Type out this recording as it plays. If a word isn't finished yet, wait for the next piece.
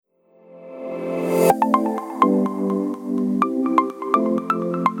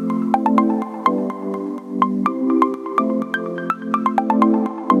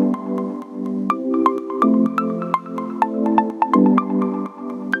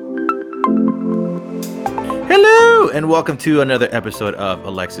Hello, and welcome to another episode of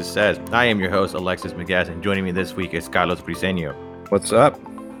Alexis Says. I am your host, Alexis McGass, and joining me this week is Carlos Briseño. What's up?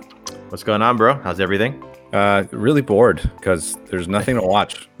 What's going on, bro? How's everything? Really bored because there's nothing to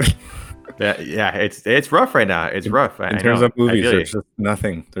watch. Yeah, it's rough right now. It's rough. In terms of movies, there's just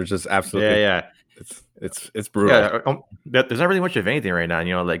nothing. There's just absolutely It's brutal. There's not really much of anything right now.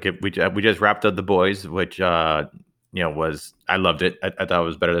 You know, like we just wrapped up The Boys, which was I loved it. I thought it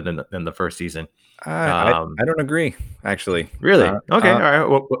was better than the first season. I don't agree, actually. Really? Okay. All right.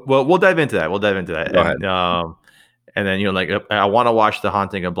 Well, we'll dive into that. Go ahead. And then I want to watch The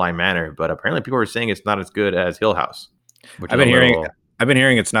Haunting of Bly Manor, but apparently people are saying it's not as good as Hill House. I've been hearing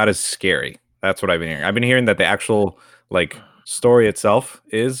it's not as scary. That's what I've been hearing. I've been hearing that the actual story itself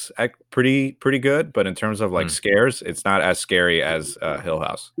is pretty good, but in terms of scares, it's not as scary as Hill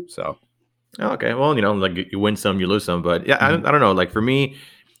House. So. Okay. Well, you win some, you lose some, but yeah, I don't know. Like for me.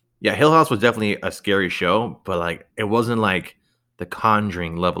 Yeah, Hill House was definitely a scary show, but it wasn't like the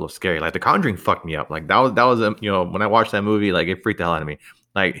Conjuring level of scary. Like the Conjuring fucked me up. Like that was when I watched that movie, it freaked the hell out of me.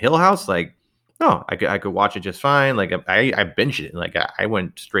 Like Hill House, no, I could watch it just fine. Like I binged it. Like I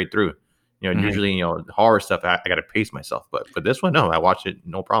went straight through. Usually horror stuff I got to pace myself, but for this one, no, I watched it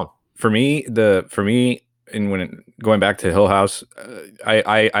no problem. For me, going back to Hill House,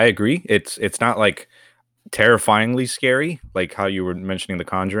 I agree. It's not terrifyingly scary, like how you were mentioning The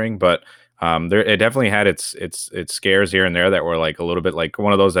Conjuring, but it definitely had its scares here and there that were a little bit like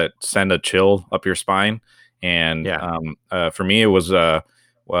one of those that send a chill up your spine. And for me, it was I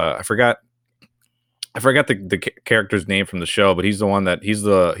forgot the character's name from the show, but he's the one that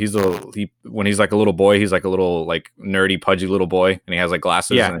when he's like a little boy, he's like a little nerdy pudgy little boy, and he has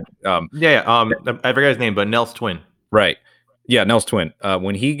glasses. I forgot his name, but Nell's twin. Right. Yeah, Nell's twin.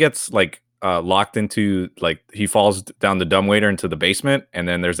 When he gets locked into he falls down the dumbwaiter into the basement, and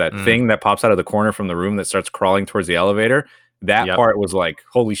then there's that thing that pops out of the corner from the room that starts crawling towards the elevator. That part was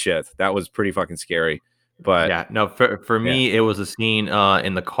holy shit, that was pretty fucking scary. But yeah, no, for me, it was a scene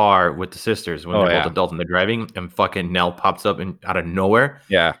in the car with the sisters when they're both adults and they're driving, and fucking Nell pops up out of nowhere.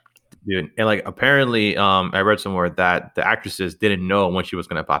 Yeah, dude, and apparently, I read somewhere that the actresses didn't know when she was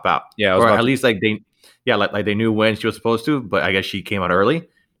gonna pop out. Yeah, or at least they knew when she was supposed to, but I guess she came out early.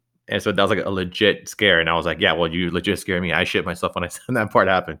 And so that was a legit scare. And I was like, yeah, well, you legit scared me. I shit myself when that part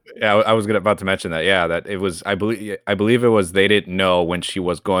happened. Yeah, I was about to mention that. Yeah, that it was, I believe it was, they didn't know when she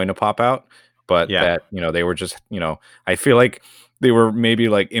was going to pop out, but that, they were just, I feel like they were maybe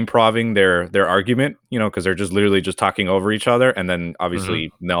improving their argument, because they're just literally just talking over each other. And then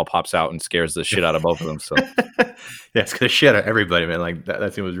obviously Nell pops out and scares the shit out of both of them. So yeah, it's gonna shit out everybody, man.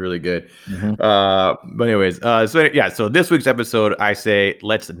 That scene was really good. But anyways, so this week's episode, I say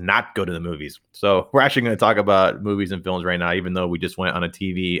let's not go to the movies. So we're actually going to talk about movies and films right now, even though we just went on a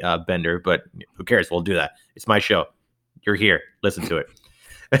TV bender. But who cares? We'll do that. It's my show. You're here. Listen to it.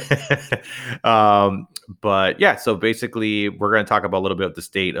 But yeah, so basically we're going to talk about a little bit of the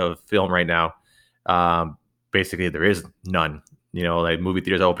state of film right now. Basically there is none. Movie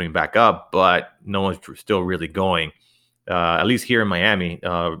theaters are opening back up, but no one's still really going. At least here in Miami,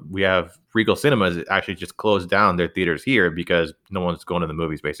 we have Regal Cinemas actually just closed down their theaters here because no one's going to the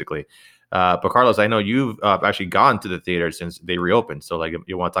movies, basically. But Carlos, I know you've actually gone to the theater since they reopened. So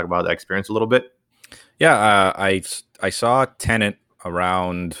you want to talk about that experience a little bit? Yeah, I saw Tenet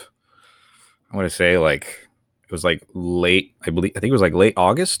around, I want to say it was late, I think it was late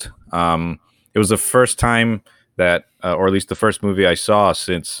August. It was the first time that, or at least the first movie I saw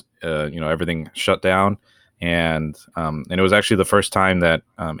since everything shut down, and it was actually the first time that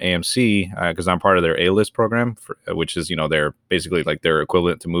AMC, because I'm part of their A-list program, which is they're basically their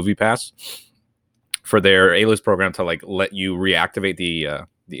equivalent to MoviePass, for their A-list program to let you reactivate the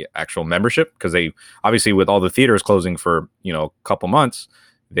actual membership, because they obviously, with all the theaters closing for a couple months,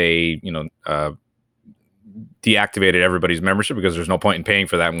 they deactivated everybody's membership because there's no point in paying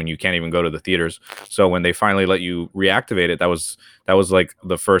for that when you can't even go to the theaters. So when they finally let you reactivate it, that was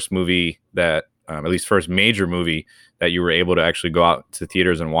the first movie that at least first major movie that you were able to actually go out to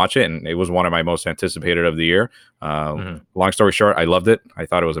theaters and watch it, and it was one of my most anticipated of the year. Long story short, I loved it. I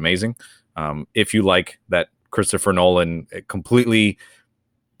thought it was amazing. If you like that Christopher Nolan completely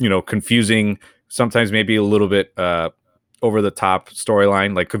confusing, sometimes maybe a little bit over the top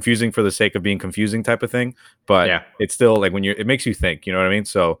storyline, confusing for the sake of being confusing type of thing, but it's still it makes you think, you know what I mean?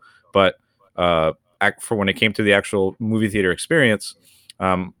 So, but for when it came to the actual movie theater experience,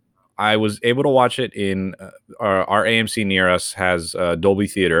 I was able to watch it in our AMC near us has Dolby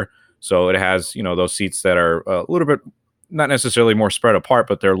Theater, so it has those seats that are a little bit not necessarily more spread apart,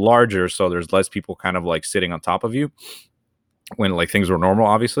 but they're larger, so there's less people kind of sitting on top of you. when like things were normal,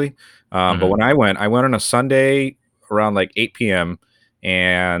 obviously. But Mhm. when I went on a Sunday around like 8 p.m.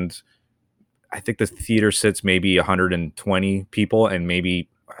 and I think the theater sits maybe 120 people, and maybe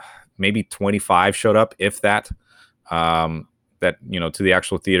 25 showed up, if that. That to the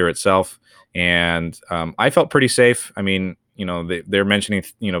actual theater itself, and I felt pretty safe. I mean, they're mentioning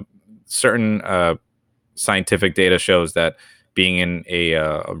certain scientific data shows that being in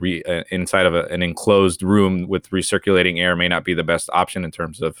inside of an enclosed room with recirculating air may not be the best option in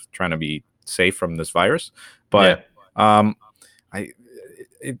terms of trying to be safe from this virus. Yeah. But um, I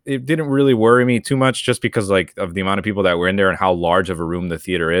it didn't really worry me too much, just because like of the amount of people that were in there and how large of a room the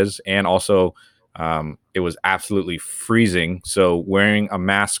theater is, and also it was absolutely freezing. So wearing a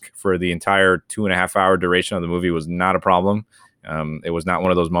mask for the entire 2.5 hour duration of the movie was not a problem. It was not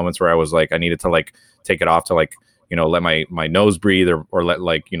one of those moments where I was like I needed to like take it off to like let my nose breathe, or let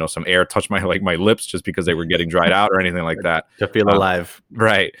like some air touch my like my lips just because they were getting dried out or anything like that. To feel alive.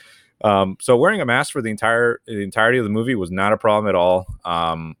 Right. So wearing a mask for the entirety of the movie was not a problem at all.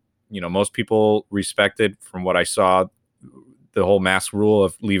 Most people respected, from what I saw, the whole mask rule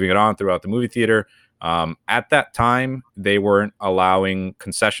of leaving it on throughout the movie theater. At that time, they weren't allowing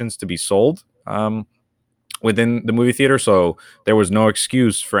concessions to be sold within the movie theater, so there was no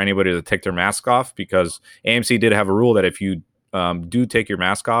excuse for anybody to take their mask off, because AMC did have a rule that if you do take your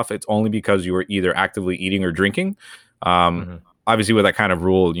mask off, it's only because you were either actively eating or drinking. Um, Mhm. Obviously, with that kind of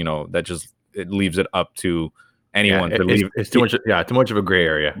rule, that just it leaves it up to Yeah, anyone to it's leave. it's too much. Yeah, too much of a gray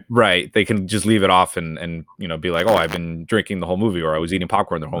area. Right, they can just leave it off and be like, oh, I've been drinking the whole movie, or I was eating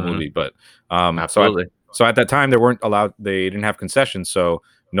popcorn the whole Mhm. movie. But um, so at Absolutely. so at that time, they didn't have concessions, so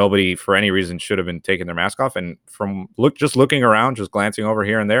nobody for any reason should have been taking their mask off. And from looking around, just glancing over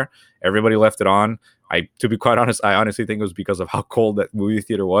here and there, everybody left it on. To be quite honest, I honestly think it was because of how cold that movie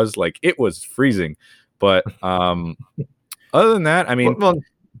theater was. Like, it was freezing. But other than that, I mean, Well,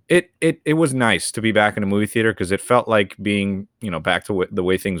 it was nice to be back in a movie theater, because it felt like being back to the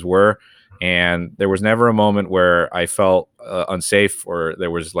way things were, and there was never a moment where I felt unsafe, or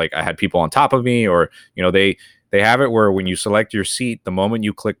there was like I had people on top of me, or they have it where when you select your seat, the moment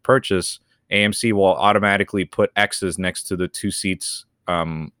you click purchase, AMC will automatically put X's next to the two seats,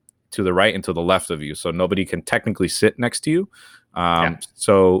 to the right and to the left of you, so nobody can technically sit next to you. yeah.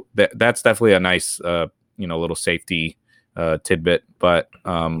 So that's definitely a nice little safety tidbit. But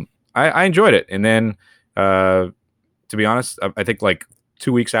I enjoyed it. And then, to be honest, I think like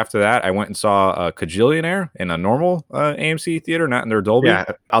 2 weeks after that, I went and saw Kajillionaire in a normal AMC theater, not in their Dolby. Yeah,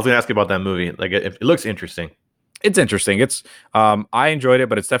 I was gonna ask you about that movie. Like, it looks interesting. It's interesting. It's I enjoyed it,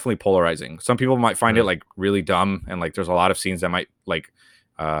 but it's definitely polarizing. Some people might find it Mhm. like really dumb, and like there's a lot of scenes that might like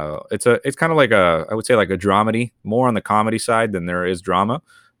it's kind of like I would say like a dramedy, more on the comedy side than there is drama.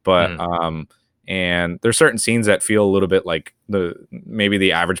 But Mhm. and there's certain scenes that feel a little bit like maybe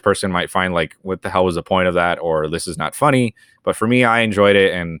the average person might find like, what the hell was the point of that, or this is not funny. But for me, I enjoyed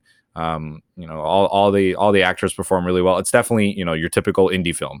it. And all the actors perform really well. It's definitely your typical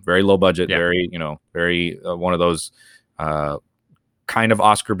indie film, very low budget, Yeah. very very one of those uh kind of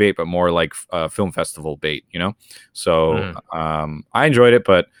Oscar bait, but more like film festival bait, So Mhm. I enjoyed it.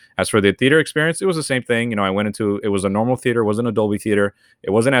 But as for the theater experience, it was the same thing. I went into it was a normal theater, wasn't a Dolby theater. It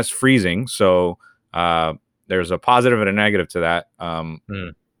wasn't as freezing, so uh, there's a positive and a negative to that.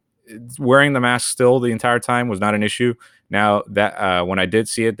 Mhm. Wearing the mask still the entire time was not an issue. Now that when I did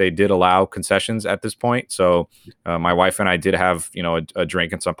see it, they did allow concessions at this point. So my wife and I did have a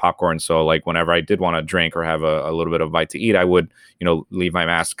drink and some popcorn. So like whenever I did want to drink or have a little bit of bite to eat, I would leave my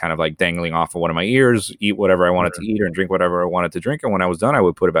mask kind of like dangling off of one of my ears, eat whatever I wanted to Mhm. eat, and drink whatever I wanted to drink. And when I was done, I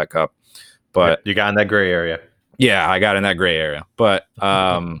would put it back up. Yep, But you got in that gray area. yeah, I got in that gray area. But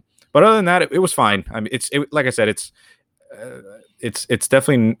other than that, it was fine. I mean, like I said, uh, it's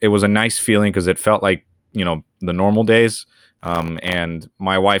definitely it was a nice feeling, because it felt like the normal days. And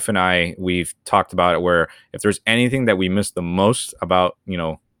my wife and we've talked about it, where if there's anything that we miss the most about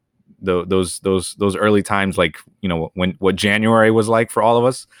those early times, like when what January was like for all of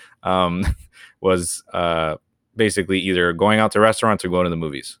us, um, was basically either going out to restaurants or going to the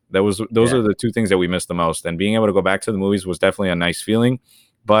movies. Those Yeah. are the two things that we missed the most, and being able to go back to the movies was definitely a nice feeling.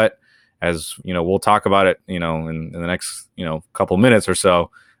 But as we'll talk about it, in the next couple minutes or so,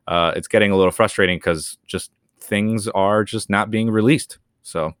 it's getting a little frustrating, because just things are just not being released.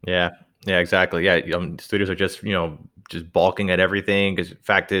 So Yeah. Yeah, exactly. Yeah, studios are just balking at everything. Because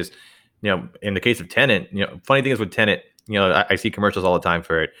fact is, in the case of Tenet, funny thing is with Tenet, I see commercials all the time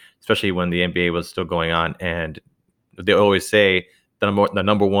for it, especially when the NBA was still going on, and they always say the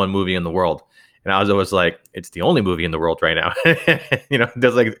number one movie in the world, and I was always like, it's the only movie in the world right now.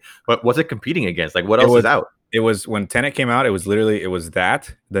 There's like, what's it competing against? Like, what it else is was out? it was when Tenet came out. It was literally it was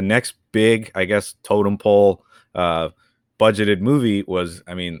that the next big, I guess, totem pole uh, budgeted movie was,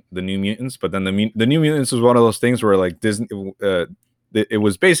 I mean, the New Mutants. But then the New Mutants was one of those things where like Disney, it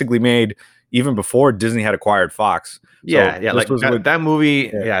was basically made even before Disney had acquired Fox. So Yeah, this like was with that movie.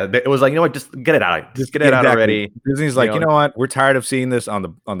 yeah, Yeah, it was like, you know what, just get it out, just get yeah, it out exactly. already. Disney's You like, you know, know what? We're tired of seeing this on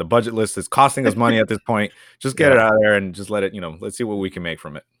the budget list. It's costing us money at this point. Just get it yeah, out of there and just let it. Let's see what we can make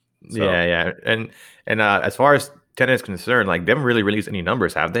from it. So yeah. And as far as Tenet is concerned, like they haven't really released any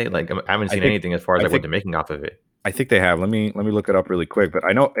numbers, have they? Like I haven't I seen think anything as far as I like what think they're making off of it. I think they have. Let me look it up really quick. But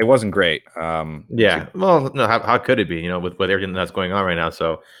I know it wasn't great. Yeah, well, no, how could it be? With everything that's going on right now.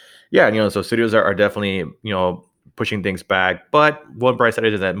 So, yeah, so studios are definitely pushing things back. But one bright side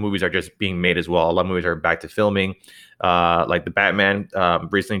is that movies are just being made as well. A lot of movies are back to filming. Like the Batman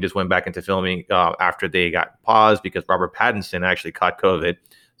recently just went back into filming after they got paused because Robert Pattinson actually caught COVID,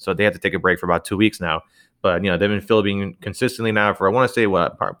 so they had to take a break for about 2 weeks now. But they've been filming consistently now for I want to say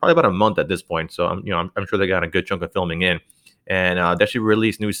probably about a month at this point. So I'm sure they got a good chunk of filming in, and they actually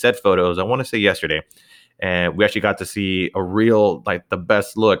released new set photos. I want to say yesterday, and we actually got to see a real like the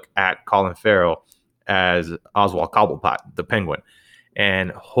best look at Colin Farrell as Oswald Cobblepot, the Penguin. And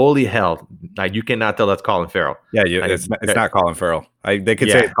holy hell, like you cannot tell that's Colin Farrell. yeah, Like, it's not Colin Farrell. They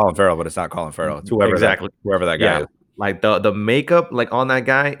could say yeah, it's Colin Farrell, but it's not Colin Farrell. It's whoever exactly. whoever that guy Yeah, is. like the makeup like on that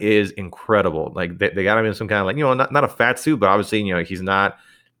guy is incredible. Like they got him in some kind of like not a fat suit, but obviously he's not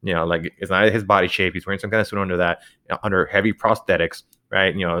like it's not his body shape. He's wearing some kind of suit under that, under heavy prosthetics,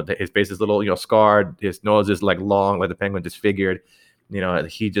 right? His face is little scarred. His nose is like long, like the Penguin disfigured.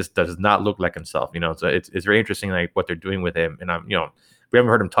 He just does not look like himself. So it's very interesting like what they're doing with him. And we haven't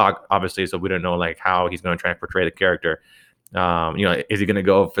heard him talk obviously, so we don't know like how he's going to try and portray the character. Is he going to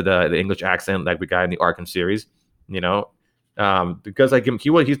go for the English accent like we got in the Arkham series? Because like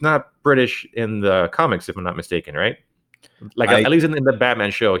he's not British in the comics, if I'm not mistaken, right? Like at least in the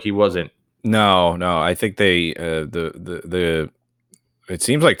Batman show, he wasn't. No. I think they the it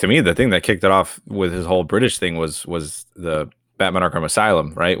seems like to me the thing that kicked it off with his whole British thing was the Batman Arkham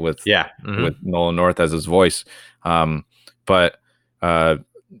Asylum, right? With Nolan North as his voice. But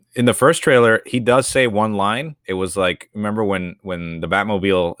in the first trailer, he does say one line. It was like, remember when the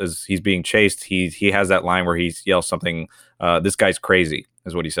Batmobile he's being chased, he has that line where he yells something, this guy's crazy,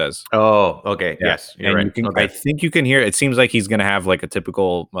 is what he says. Oh, okay. Yeah. Yes, you're right. I think you can hear it seems like he's gonna have like a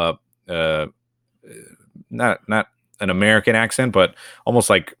typical not an American accent, but almost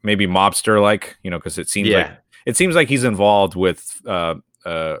like maybe mobster like, because it seems like he's involved with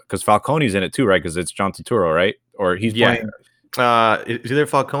because Falcone's in it too, right? Because it's John Turturro, right? Or he's playing. It's either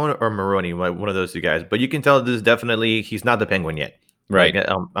Falcone or Maroni, like one of those two guys. But you can tell this is definitely he's not the Penguin yet, right? Like,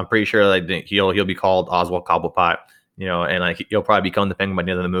 I'm pretty sure like he'll be called Oswald Cobblepot, and like he'll probably become the Penguin by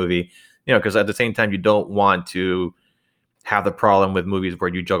the end of the movie, because at the same time you don't want to have the problem with movies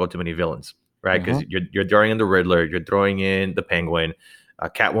where you juggle too many villains, right? Because you're throwing in the Riddler, you're throwing in the Penguin,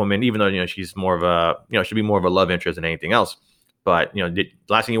 Catwoman, even though she's more of a should be more of a love interest than anything else. But the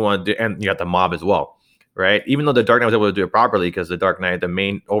last thing you want to do, and you got the mob as well, right? Even though the Dark Knight was able to do it properly, because the Dark Knight, the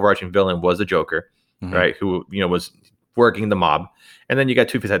main overarching villain was the Joker, right? Who was working the mob, and then you got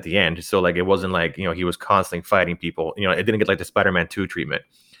Two-Face at the end. So like it wasn't like he was constantly fighting people. It didn't get like the Spider-Man 2 treatment.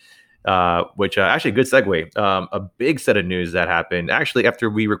 Which actually good segue. A big set of news that happened actually after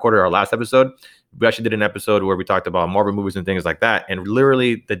we recorded our last episode. We actually did an episode where we talked about Marvel movies and things like that. And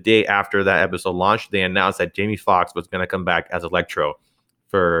literally the day after that episode launched, they announced that Jamie Foxx was going to come back as Electro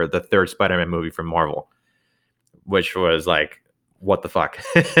for the third Spider-Man movie from Marvel, which was like, what the fuck?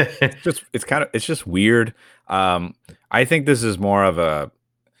 It's just weird. I think this is more of a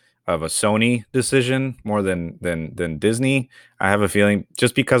Sony decision more than Disney. I have a feeling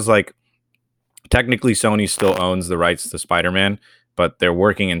just because like technically Sony still owns the rights to Spider-Man, but they're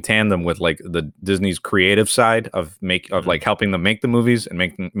working in tandem with like the Disney's creative side of like helping them make the movies and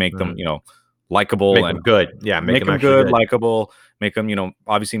make them likable make and them good. Yeah, make them good, likable, make them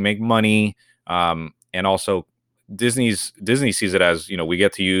obviously make money. And also Disney sees it as we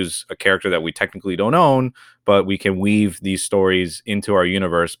get to use a character that we technically don't own, but we can weave these stories into our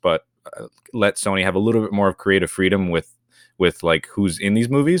universe, but let Sony have a little bit more of creative freedom with like who's in these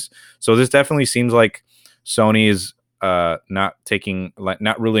movies. So this definitely seems like Sony is not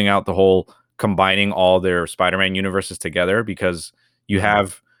ruling out the whole combining all their Spider-Man universes together, because you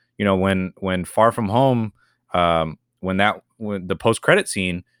have when Far From Home, when the post-credit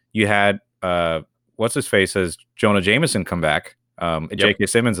scene, you had what's his face as Jonah Jameson come back, J.K.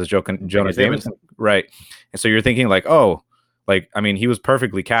 Simmons as Jonah Jameson, right? And so you're thinking like, oh, like I mean, he was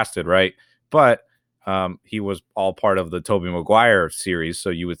perfectly casted, right? But he was all part of the Tobey Maguire series. So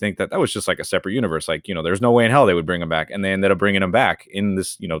you would think that that was just like a separate universe. Like, there's no way in hell they would bring him back. And they ended up bringing him back in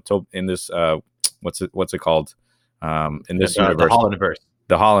this, in this, what's it called? In this The universe, Hollandverse.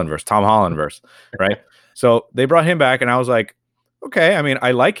 the Hollandverse, Tom Hollandverse, right? So they brought him back, and I was like, okay. I mean,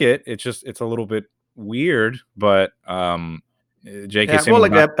 I like it. It's a little bit weird, but J.K. Yeah, well,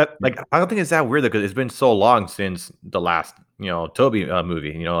 Simmons not. like I don't think it's that weird because it's been so long since the last Toby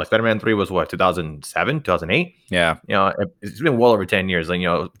movie. Like Spider-Man 3 was what, 2007, 2008. Yeah. It's been well over 10 years, and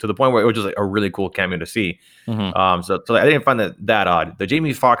to the point where it was just like a really cool cameo to see. Mhm. So I didn't find that odd. The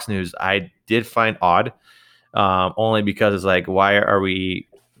Jamie Foxx news I did find odd, only because it's like, why are we?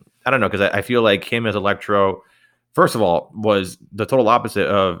 I don't know, because I feel like him as Electro, first of all, was the total opposite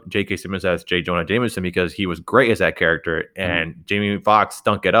of J.K. Simmons as J. Jonah Jameson, because he was great as that character, and Jamie Foxx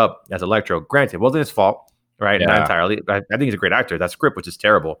stunk it up as Electro. Granted, it wasn't his fault, right? Not Yeah. entirely. I think he's a great actor. That script was just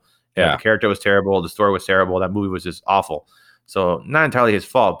terrible. Yeah. The character was terrible. The story was terrible. That movie was just awful. So not entirely his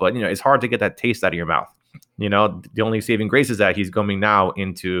fault, but it's hard to get that taste out of your mouth. The only saving grace is that he's coming now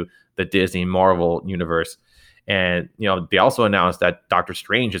into the Disney Marvel universe. And they also announced that Doctor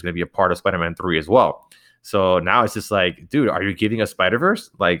Strange is going to be a part of Spider-Man 3 as well. So now it's just like, dude, are you giving us Spider-Verse?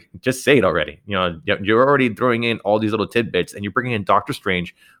 Like, just say it already. You're already throwing in all these little tidbits, and you're bringing in Doctor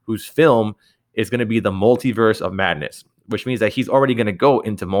Strange, whose film is going to be the multiverse of madness, which means that he's already going to go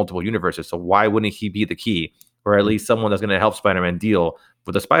into multiple universes. So why wouldn't he be the key, or at least someone that's going to help Spider-Man deal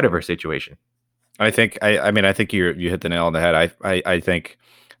with the Spider-Verse situation? I think I think you hit the nail on the head. I think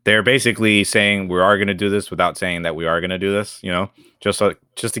they're basically saying we are going to do this without saying that we are going to do this. Just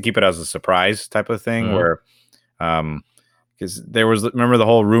to keep it as a surprise type of thing. Mhm. Where, because there was, remember the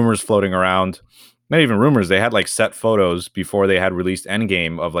whole rumors floating around, not even rumors. They had like set photos before they had released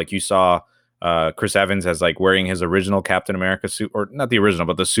Endgame of like, you saw Chris Evans as like wearing his original Captain America suit, or not the original,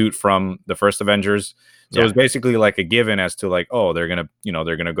 but the suit from the first Avengers. So it was basically like a given as to like, oh, they're gonna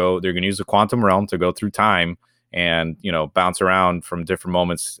use the quantum realm to go through time and bounce around from different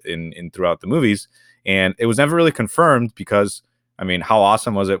moments in throughout the movies. And it was never really confirmed because, I mean, how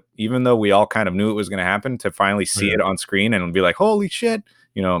awesome was it? Even though we all kind of knew it was going to happen, to finally see it on screen and be like, holy shit,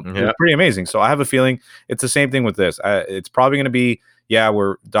 it was pretty amazing. So I have a feeling it's the same thing with this. It's probably going to be,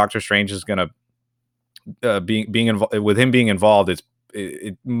 where Doctor Strange is going to being involved. With him being involved,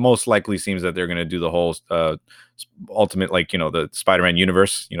 it most likely seems that they're going to do the whole ultimate, like, the Spider-Man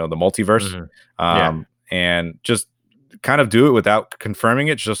universe, the multiverse, and just kind of do it without confirming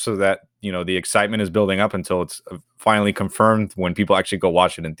it, just so that the excitement is building up until it's finally confirmed when people actually go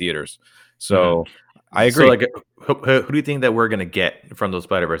watch it in theaters. So I agree. So, like, who do you think that we're gonna get from those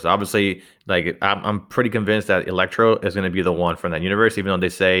Spider-Verse? Obviously, like, I'm pretty convinced that Electro is gonna be the one from that universe, even though they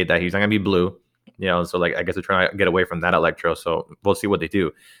say that he's not gonna be blue. So like, I guess they're trying to get away from that Electro. So we'll see what they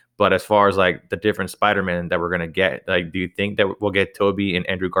do. But as far as like the different Spider-Man that we're gonna get, like, do you think that we'll get Tobey and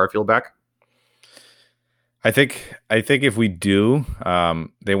Andrew Garfield back? I think if we do,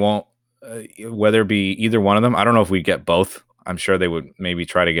 they won't. Whether it be either one of them, I don't know if we get both. I'm sure they would maybe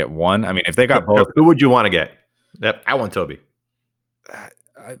try to get one. I mean, if they got both, who would you want to get? Yep, I want Tobey.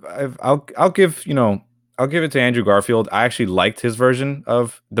 I'll give it to Andrew Garfield. I actually liked his version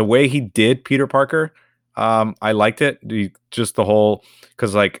of the way he did Peter Parker. I liked it. Just the whole,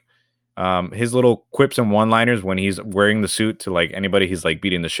 because like his little quips and one-liners when he's wearing the suit to like anybody he's like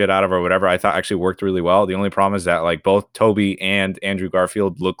beating the shit out of or whatever, I thought actually worked really well. The only problem is that like both Tobey and Andrew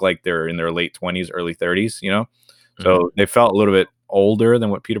Garfield look like they're in their late 20s, early 30s, so they felt a little bit older than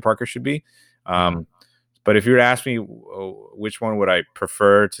what Peter Parker should be. But if you were to ask me which one would I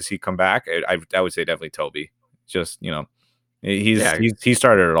prefer to see come back, I would say definitely Tobey. Just he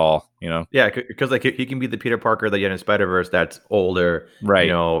started it all. Yeah, because like he can be the Peter Parker that you had in Spider-Verse that's older,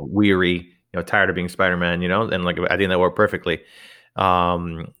 right? Weary, tired of being Spider-Man, and like I think that worked perfectly.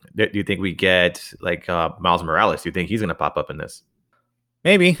 Do you think we get like Miles Morales? Do you think he's gonna pop up in this?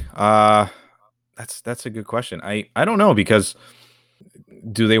 Maybe. That's a good question. I don't know, because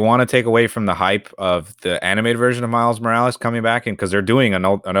do they want to take away from the hype of the animated version of Miles Morales coming back? And because they're doing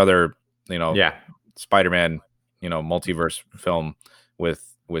another, Spider-Man, multiverse film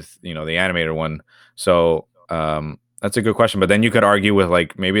with the animated one. So that's a good question. But then you could argue with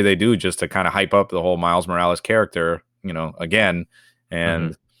like maybe they do just to kind of hype up the whole Miles Morales character, again.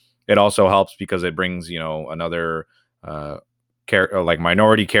 And it also helps because it brings, another character, like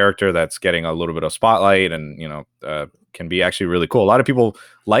minority character that's getting a little bit of spotlight, and can be actually really cool. A lot of people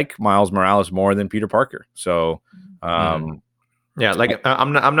like Miles Morales more than Peter Parker. So yeah, like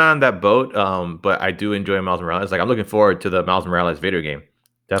I'm not on that boat, but I do enjoy Miles Morales. Like, I'm looking forward to the Miles Morales video game.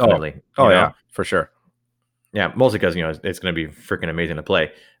 Definitely. Oh yeah, for sure. Yeah, mostly because it's going to be freaking amazing to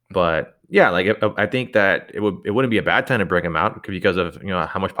play. But Yeah, like I think that it wouldn't be a bad time to bring him out because of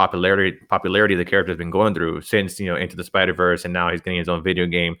how much popularity the character has been going through since Into the Spider Verse, and now he's getting his own video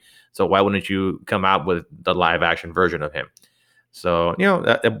game. So why wouldn't you come out with the live action version of him? So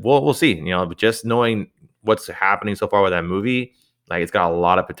we'll see. But just knowing what's happening so far with that movie, like it's got a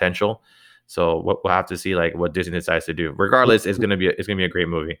lot of potential. So we'll have to see like what Disney decides to do. Regardless, it's gonna be a great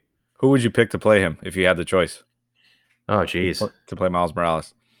movie. Who would you pick to play him if you had the choice Oh, jeez. to play Miles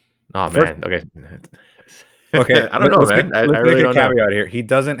Morales? Oh First, man. Okay. okay, I don't know, let's man. make, I let's really make a don't know. caveat here. He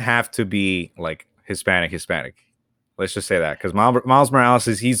doesn't have to be like Hispanic. Let's just say that because Miles Morales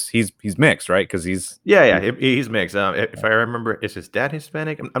is he's mixed, right? Because Yeah. He's mixed. If I remember, is his dad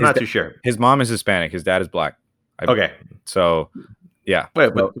Hispanic? I'm not too sure. his mom is Hispanic. His dad is black. Okay. So yeah.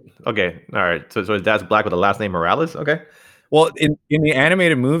 Wait, but okay. All right. So his dad's black with the last name Morales. Okay. Well, in the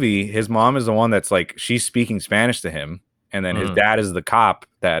animated movie, his mom is the one that's like she's speaking Spanish to him, and then his dad is the cop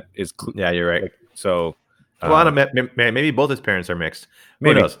that is. Yeah, you're right. So, well, I don't know, maybe both his parents are mixed.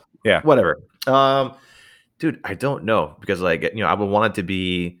 Maybe. Who knows? Yeah. Whatever. Dude, I don't know because like I would want it to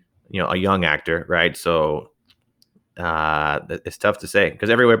be a young actor, right? So it's tough to say because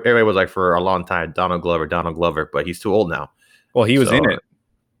everybody was like for a long time Donald Glover, but he's too old now. Well, he was in it.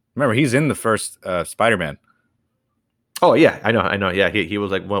 Remember, he's in the first Spider-Man. Oh yeah, I know. Yeah, he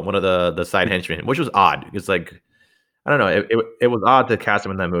was like one of the side henchmen, which was odd. It's like I don't know. It was odd to cast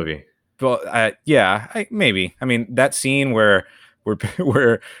him in that movie. Well, yeah, maybe. I mean, that scene where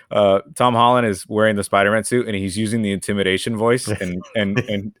Tom Holland is wearing the Spider-Man suit and he's using the intimidation voice,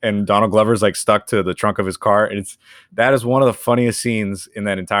 and Donald Glover's like stuck to the trunk of his car. And that is one of the funniest scenes in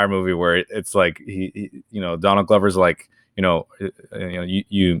that entire movie where it's like he Donald Glover's like you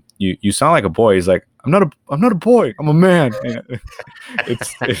sound like a boy. He's like, I'm not a boy. I'm a man.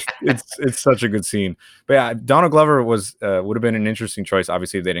 It's such a good scene. But yeah, Donald Glover would have been an interesting choice.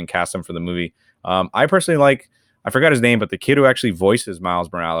 Obviously, if they didn't cast him for the movie. I personally I forgot his name, but the kid who actually voices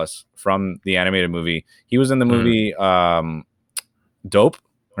Miles Morales from the animated movie, he was in the movie Dope. I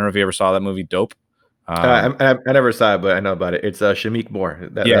don't know if you ever saw that movie, Dope. I never saw it, but I know about it. It's Shameik Moore.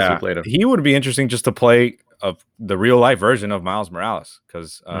 That's who played him. He would be interesting just to play of the real life version of Miles Morales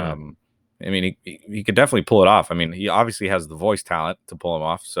because I mean he could definitely pull it off. I mean he obviously has the voice talent to pull him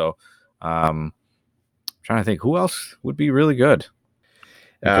off. So trying to think who else would be really good.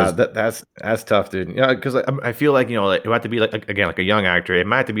 That's tough, dude. Yeah, because I feel like it would have to be like again like a young actor. It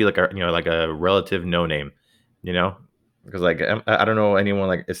might have to be like a relative no name, because like I don't know anyone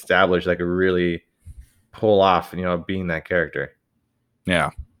like established that could really pull off being that character.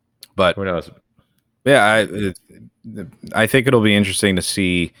 Yeah, but who knows? Yeah, I think it'll be interesting to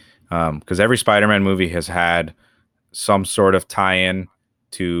see because every Spider-Man movie has had some sort of tie-in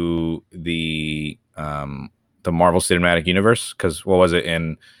to the Marvel Cinematic Universe. Because what was it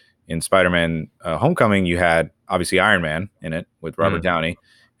in Spider-Man Homecoming? You had obviously Iron Man in it with Robert Downey,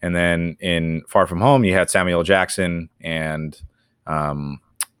 and then in Far From Home you had Samuel L. Jackson and I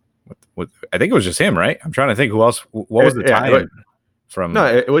think it was just him, right? I'm trying to think who else. What was the tie-in? No,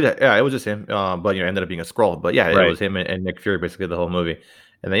 it was just him. But ended up being a Skrull. But yeah, it was him and Nick Fury basically the whole movie.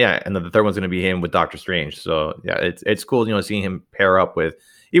 And then and then the third one's gonna be him with Doctor Strange. So yeah, it's cool, seeing him pair up with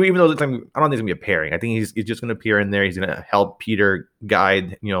even though I don't think it's gonna be a pairing. I think he's just gonna appear in there. He's gonna help Peter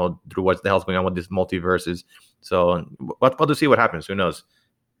guide through what the hell's going on with this multiverses. So we'll have to see what happens. Who knows?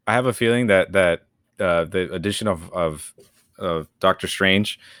 I have a feeling that the addition of Doctor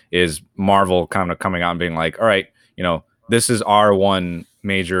Strange is Marvel kind of coming out and being like, all right, this is our one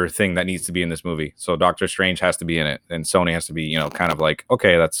major thing that needs to be in this movie. So Doctor Strange has to be in it, and Sony has to be, kind of like,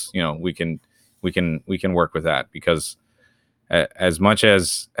 okay, that's we can work with that because as much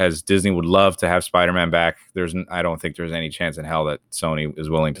as Disney would love to have Spider-Man back, I don't think there's any chance in hell that Sony is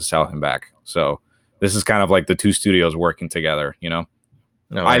willing to sell him back. So this is kind of like the two studios working together. No,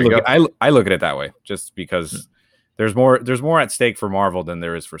 I look at it that way, just because there's more at stake for Marvel than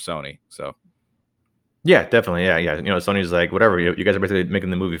there is for Sony. So. Yeah, definitely. Yeah. Sony's like, whatever. You guys are basically making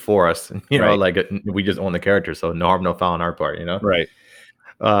the movie for us. Like we just own the character, so no harm, no foul on our part. Right.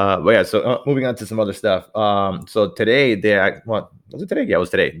 But yeah. So moving on to some other stuff. So today was it today? Yeah, it was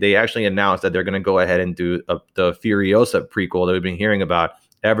today. They actually announced that they're going to go ahead and do the Furiosa prequel that we've been hearing about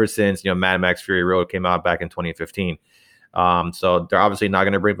ever since Mad Max Fury Road came out back in 2015. So they're obviously not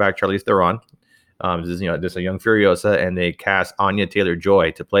going to bring back Charlize Theron. This is just a young Furiosa, and they cast Anya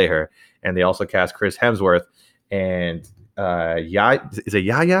Taylor-Joy to play her, and they also cast Chris Hemsworth and is it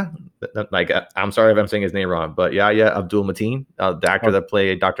Yahya? Like I'm sorry if I'm saying his name wrong, but Yahya Abdul-Mateen, the actor that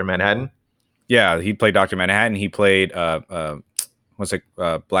played Dr. Manhattan. Yeah, he played Dr. Manhattan. He played Black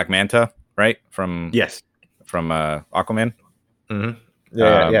Manta, right? From Aquaman. Mm-hmm.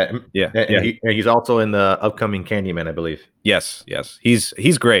 Yeah, yeah, Yeah, and yeah, he's also in the upcoming Candyman, I believe. yes, yes.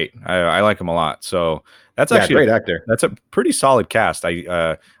 He's great. I like him a lot. So that's Yeah, actually great actor. that's a pretty solid cast.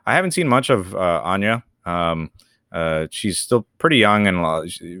 I haven't seen much of Anya. She's still pretty young, and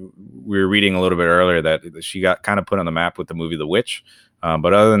we were reading a little bit earlier that she got kind of put on the map with the movie The Witch.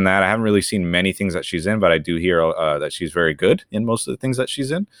 But other than that, I haven't really seen many things that she's in. But I do hear that she's very good in most of the things that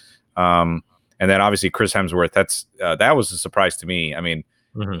she's in. And then obviously Chris Hemsworth. That was a surprise to me. I mean,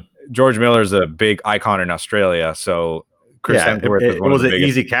 Mhm. George Miller's a big icon in Australia, so Chris Yeah, Hemsworth is it one of was the an biggest.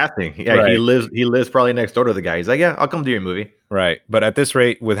 easy casting. Yeah, Right, he lives probably next door to the guy. He's like, yeah, I'll come to your movie. right. But at this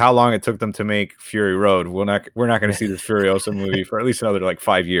rate, with how long it took them to make Fury Road, we're not going to see this Furiosa movie for at least another like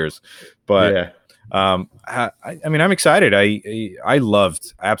 5 years. But Yeah. I mean, I'm excited. I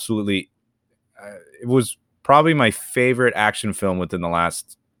loved absolutely. It was probably my favorite action film within the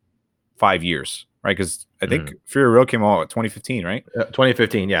last 5 years, right? Because I think Mhm. Fury Road came out in 2015, right?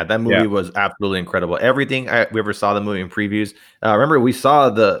 2015. Yeah, that Yeah. movie was absolutely incredible. Everything we ever saw the movie in previews. Remember, we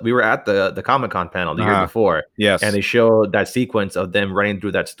were at the Comic Con panel the year Uh-huh. before, and Yes. they showed that sequence of them running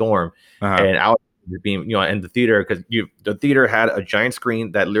through that storm, Uh-huh. and out being in the theater because the theater had a giant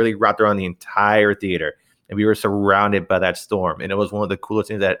screen that literally wrapped around the entire theater, and we were surrounded by that storm, and it was one of the coolest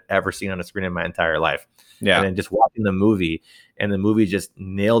things I'd ever seen on a screen in my entire life. And Yeah. then just watching the movie, and the movie just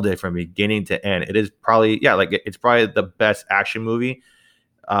nailed it from beginning to end. It is probably it's probably the best action movie.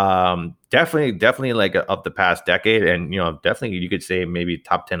 Definitely like of the past decade, and definitely you could say maybe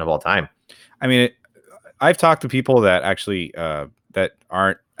top 10 of all time. I mean, I've talked to people that actually that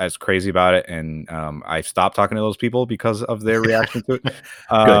aren't as crazy about it, and I've stopped talking to those people because of their reaction to it.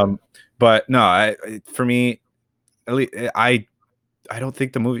 Good. But no, for me, at least, I don't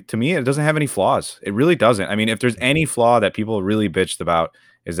think the movie, to me, it doesn't have any flaws. It really doesn't. I mean, if there's any flaw that people really bitched about,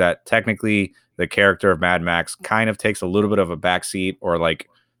 is that technically the character of Mad Max kind of takes a little bit of a backseat, or like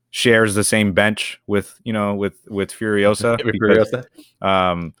shares the same bench with Furiosa, Furiosa.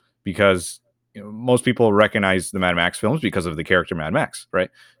 um, because most people recognize the Mad Max films because of the character Mad Max, right?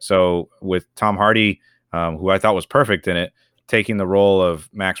 So with Tom Hardy, who I thought was perfect in it, taking the role of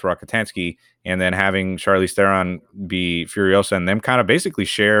Max Rockatansky, and then having Charlize Theron be Furiosa, and them kind of basically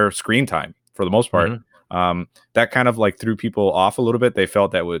share screen time for the most part. Mhm. That kind of like threw people off a little bit. They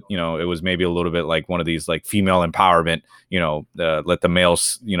felt that it was maybe a little bit like one of these like female empowerment, let the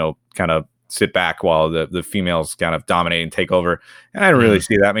males, kind of sit back while the females kind of dominate and take over. And I don't really Mhm.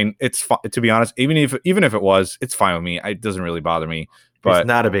 see that. I mean, to be honest, even if it was, it's fine with me. It doesn't really bother me. It's But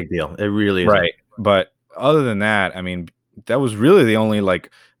not a big deal. It really isn't. right. But other than that, I mean, that was really the only like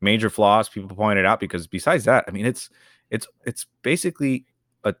major flaws people pointed out, because besides that, I mean, it's basically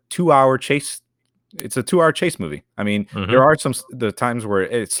a 2 hour chase. It's a 2 hour chase movie. I mean, there Mhm. are the times where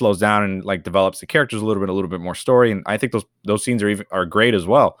it slows down and like develops the characters a little bit more story, and I think those scenes are great as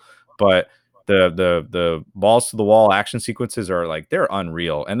well. But the balls to the wall action sequences are like, they're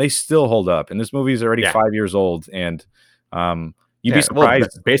unreal, and they still hold up. And this movie is already Yeah. 5 years old, and you'd be Yeah. Well,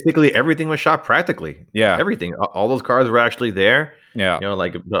 surprised. basically everything was shot practically. Yeah, Everything. All those cars were actually there. yeah.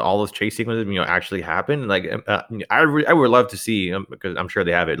 Like all those chase sequences, actually happened. Like, I would love to see, because I'm sure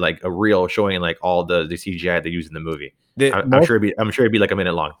they have it, like a reel showing like all the CGI they use in the movie. The most I'm sure it'd be like a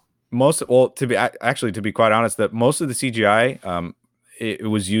minute long. most well to be quite honest, that most of the CGI it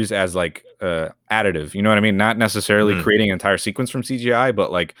was used as like additive. You know what I mean? Not necessarily Mhm. creating an entire sequence from CGI,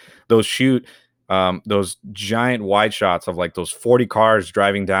 but like those giant wide shots of like those 40 cars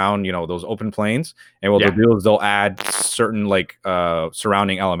driving down, those open plains. And what they'll Yeah. do is they'll add certain like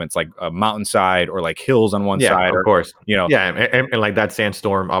surrounding elements, like a mountainside or like hills on one Yeah. side, Of or course. you know Yeah, and like that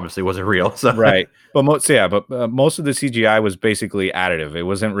sandstorm obviously wasn't real. So right. But most of the CGI was basically additive. It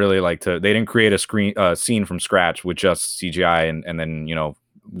wasn't really like they didn't create a scene from scratch with just CGI, and then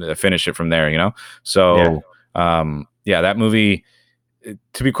finish it from there. yeah. So yeah, that movie.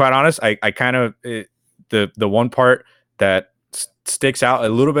 To be quite honest, I kind of the one part that sticks out a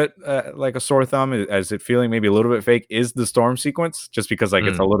little bit like a sore thumb, as it feeling maybe a little bit fake, is the storm sequence, just because like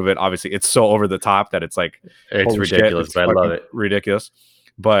it's a Mm. little bit, obviously it's so over the top that it's like, It's holy shit, ridiculous, it's but I love fucking it. ridiculous.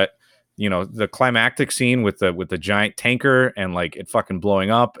 But the climactic scene with the giant tanker, and like it fucking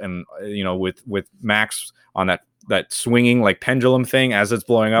blowing up, and with Max on that swinging like pendulum thing as it's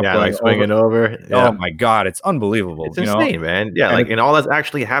blowing up, Yeah, going like over. swinging over. Oh Yeah. my god, it's unbelievable. It's insane, man. Yeah, And like, and all that's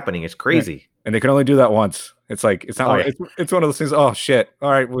actually happening. It's yeah. crazy. And they can only do that once. It's like, it's not Oh like, yeah. it's one of those things. Oh shit! All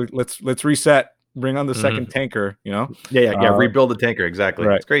right, let's reset. Bring on the second Mhm. tanker. Yeah. Rebuild the tanker. Exactly.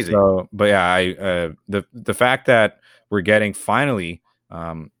 Right. It's crazy. So, but yeah, the fact that we're getting finally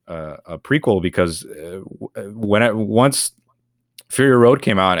a prequel, because once Fury Road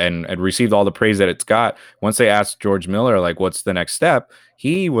came out and received all the praise that it's got. Once they asked George Miller, like, what's the next step?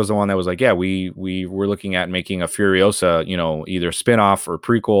 He was the one that was like, yeah, we were looking at making a Furiosa, either spin-off or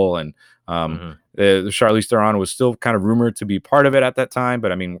prequel. And Hmm. the Charlize Theron was still kind of rumored to be part of it at that time.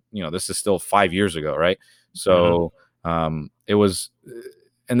 But I mean, this is still 5 years ago, right? Hmm. So it was,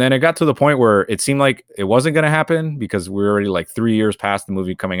 and then it got to the point where it seemed like it wasn't going to happen because we were already like 3 years past the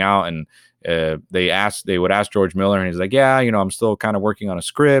movie coming out. And they would ask George Miller, and he's like, yeah, I'm still kind of working on a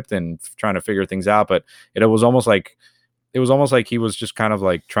script and trying to figure things out. But it was almost like he was just kind of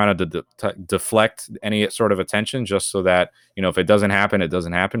like trying to deflect any sort of attention, just so that if it doesn't happen, it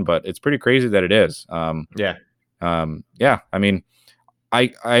doesn't happen. But it's pretty crazy that it is. Yeah. Yeah. I mean,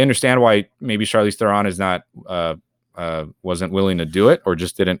 I understand why maybe Charlize Theron is not wasn't willing to do it, or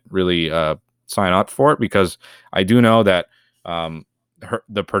just didn't really sign up for it, because I do know that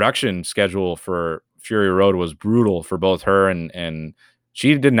the production schedule for Fury Road was brutal for both her and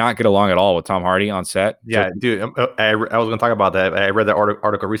she did not get along at all with Tom Hardy on set. Yeah, dude. I was going to talk about that. I read that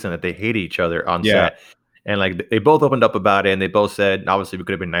article recently that they hate each other on Yeah. set, and like they both opened up about it, and they both said, obviously, we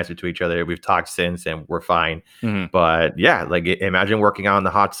could have been nicer to each other. We've talked since, and we're fine. Mhm. But yeah, like imagine working out in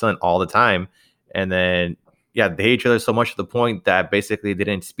the hot sun all the time, and then yeah, they hate each other so much to the point that basically they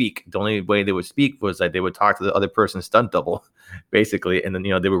didn't speak. The only way they would speak was like they would talk to the other person's stunt double, basically, and then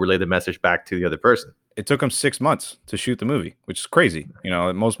they would relay the message back to the other person. It took them 6 months to shoot the movie, which is crazy.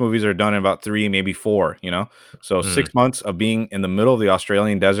 Most movies are done in about 3, maybe 4. So Mm, 6 months of being in the middle of the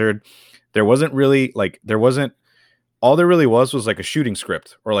Australian desert. There wasn't really all there really was like a shooting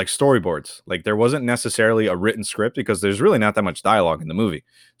script or like storyboards. Like there wasn't necessarily a written script because there's really not that much dialogue in the movie.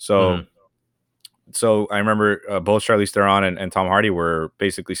 So mhm. I remember both Charlize Theron and Tom Hardy were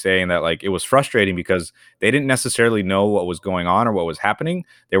basically saying that like it was frustrating because they didn't necessarily know what was going on or what was happening.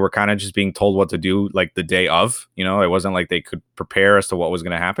 They were kind of just being told what to do like the day of. It wasn't like they could prepare as to what was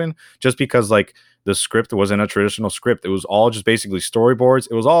going to happen, just because like the script wasn't a traditional script. It was all just basically storyboards.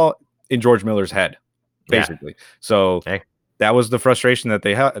 It was all in George Miller's head, Yeah. basically. So Hey. that was the frustration that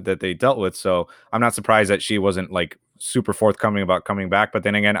they dealt with. So I'm not surprised that she wasn't like super forthcoming about coming back. But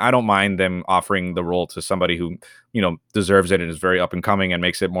then again, I don't mind them offering the role to somebody who deserves it and is very up and coming and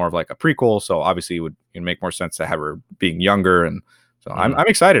makes it more of like a prequel. So obviously it would make more sense to have her being younger. And so I'm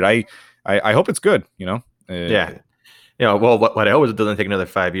excited. I hope it's good. Yeah. Well, what I hope is it doesn't take another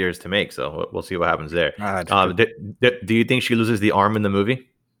 5 years to make. So we'll see what happens there. Do you think she loses the arm in the movie?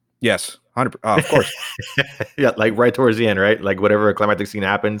 Yes, 100%. Of course. Yeah, like right towards the end, right? Like whatever climactic scene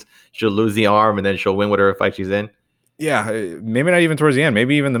happens, she'll lose the arm and then she'll win whatever fight she's in. Yeah, maybe not even towards the end,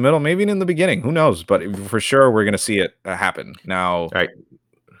 maybe even the middle, maybe even in the beginning. Who knows? But for sure, we're going to see it happen. Now, All right.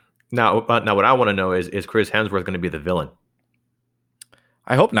 Now, what I want to know is Chris Hemsworth going to be the villain?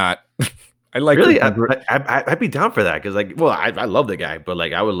 I hope not. I like Really, Chris Hemsworth. I'd be down for that because, like, well, I love the guy, but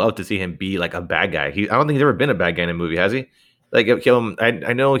like, I would love to see him be like a bad guy. I don't think he's ever been a bad guy in a movie, has he? Like,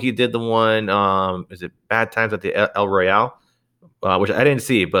 I know he did the one. Is it Bad Times at the El Royale? Which I didn't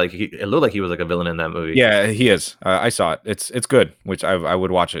see, but like, it looked like he was like a villain in that movie. Yeah, he is. I saw it. It's good, which I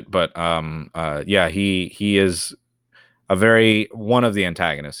would watch it. But yeah, he is a very one of the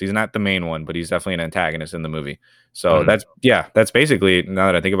antagonists. He's not the main one, but he's definitely an antagonist in the movie. So Mhm. that's basically, now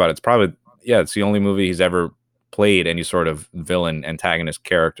that I think about it, it's the only movie he's ever played any sort of villain antagonist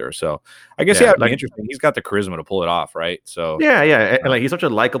character. So I guess Yeah, it'd be like interesting. He's got the charisma to pull it off, right? So yeah, and uh, like he's such a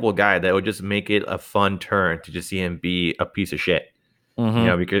likable guy that would just make it a fun turn to just see him be a piece of shit.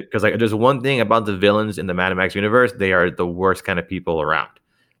 mhm. Because like there's one thing about the villains in the Mad Max universe, they are the worst kind of people around.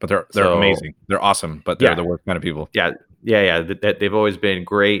 But they're So amazing. They're awesome, but they're yeah, the worst kind of people. yeah, yeah. They've always been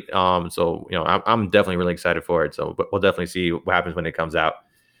great. So I'm definitely really excited for it. So we'll definitely see what happens when it comes out.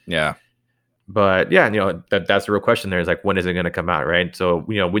 Yeah. But yeah, that's the real question. There is like, when is it going to come out, right? So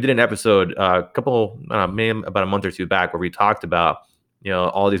we did an episode a couple, maybe about a month or two back, where we talked about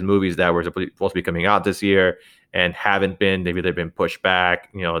all these movies that were supposed to be coming out this year and haven't been. They've either been pushed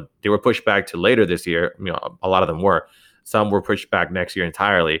back. They were pushed back to later this year. A lot of them were. Some were pushed back next year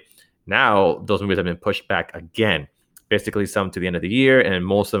entirely. Now those movies have been pushed back again. Basically, some to the end of the year, and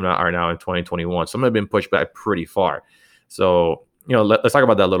most of them are now in 2021. Some have been pushed back pretty far. So let's talk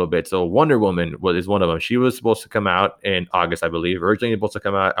about that a little bit. So Wonder Woman is one of them. She was supposed to come out in August, I believe. Originally supposed to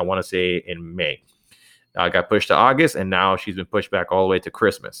come out, I want to say, in May. Got pushed to August, and now she's been pushed back all the way to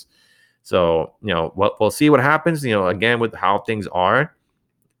Christmas. So we'll see what happens. Again, with how things are,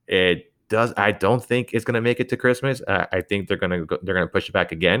 it does. I don't think it's gonna make it to Christmas. I think they're gonna push it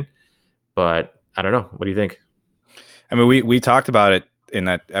back again. But I don't know. What do you think? I mean, we talked about it in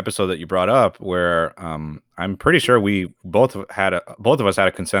that episode that you brought up, where I'm pretty sure we both of us had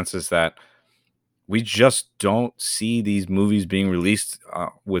a consensus that we just don't see these movies being released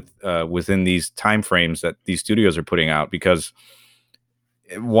within these time frames that these studios are putting out, because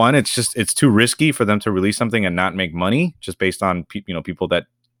one, it's too risky for them to release something and not make money just based on people that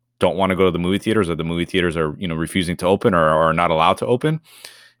don't want to go to the movie theaters, or the movie theaters are refusing to open, or are not allowed to open.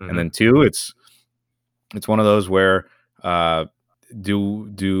 And then two, it's one of those where do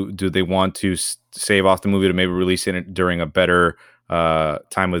they want to save off the movie to maybe release it during a better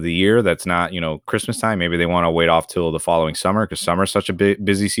time of the year that's not Christmas time? Maybe they want to wait off till the following summer, because summer is such a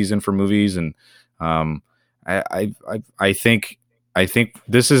busy season for movies. And I think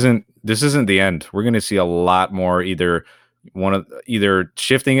this isn't the end. We're going to see a lot more, either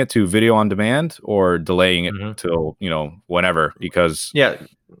shifting it to video on demand or delaying it till whenever, because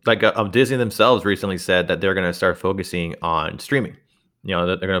like Disney themselves recently said that they're going to start focusing on streaming.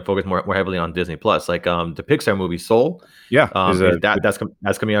 That they're going to focus more heavily on Disney Plus, like the Pixar movie Soul.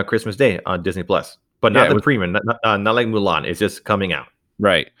 That's coming out Christmas Day on Disney Plus, but not the premium, not like Mulan. It's just coming out.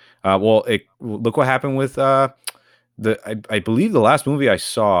 Right. Well, look what happened with I believe the last movie I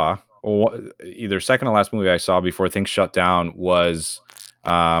saw, or either second to last movie I saw before things shut down, was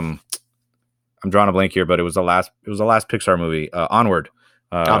I'm drawing a blank here, but it was the last Pixar movie, Onward.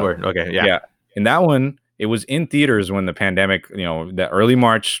 Onward. Okay. Yeah. And that one, it was in theaters when the pandemic, that early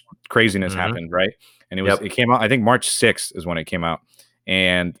March craziness happened, right? And it came out, I think March 6th is when it came out.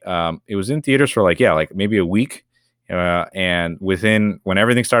 And it was in theaters for like maybe a week. And when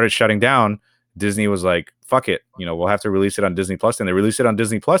everything started shutting down, Disney was like, fuck it, we'll have to release it on Disney Plus. And they released it on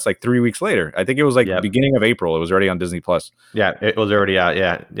Disney Plus like 3 weeks later. I think it was beginning of April. It was already on Disney Plus. Yeah, it was already out.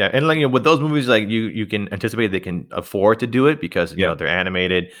 Yeah. And with those movies, like you can anticipate they can afford to do it because they're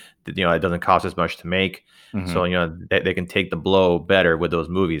animated. It doesn't cost as much to make. So they can take the blow better with those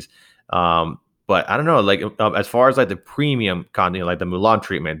movies. But I don't know, like as far as like the premium content, like the Mulan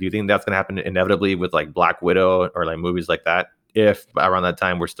treatment, do you think that's going to happen inevitably with like Black Widow or like movies like that, if around that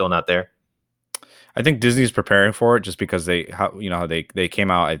time we're still not there? I think Disney's preparing for it, just because they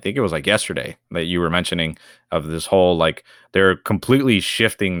came out, I think it was like yesterday that you were mentioning, of this whole, like, they're completely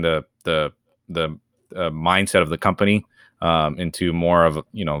shifting the mindset of the company into more of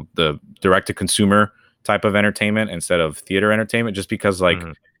the direct to consumer type of entertainment instead of theater entertainment, just because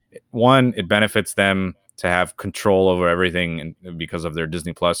one, it benefits them to have control over everything because of their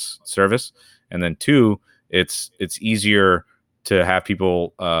Disney Plus service, and then two, it's easier to have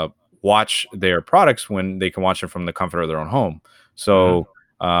people watch their products when they can watch it from the comfort of their own home. So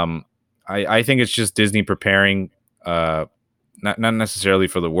I think it's just Disney preparing, not necessarily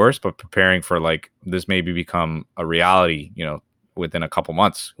for the worst, but preparing for like this maybe become a reality, within a couple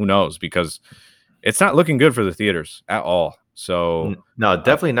months. Who knows? Because it's not looking good for the theaters at all. So no,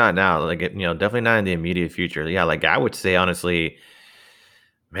 definitely not now. Like definitely not in the immediate future. Yeah, like I would say honestly,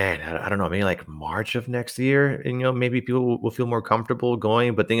 man, I don't know, maybe like March of next year, and maybe people will feel more comfortable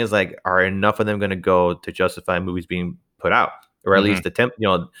going. But thing is, like, are enough of them going to go to justify movies being put out, or at least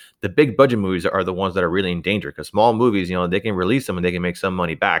the big budget movies are the ones that are really in danger, because small movies, they can release them and they can make some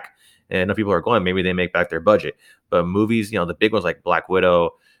money back, and enough people are going, maybe they make back their budget. But movies, the big ones like Black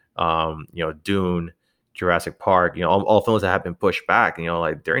Widow, Dune, Jurassic Park, all films that have been pushed back,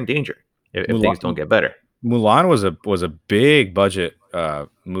 like they're in danger if things don't get better. Mulan was a big budget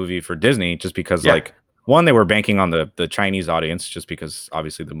movie for Disney, just because like, one, they were banking on the Chinese audience, just because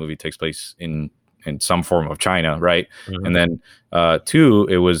obviously the movie takes place in some form of China, right? And then two,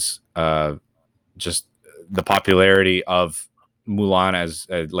 it was just the popularity of Mulan as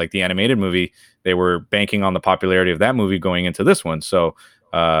like the animated movie. They were banking on the popularity of that movie going into this one. So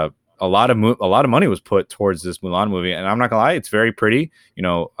a lot of money was put towards this Mulan movie, and I'm not gonna lie, it's very pretty.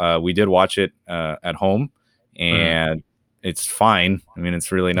 We did watch it at home, and it's fine. I mean,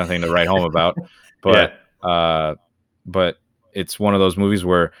 it's really nothing to write home about, but but it's one of those movies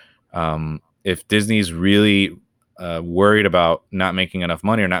where if Disney's really worried about not making enough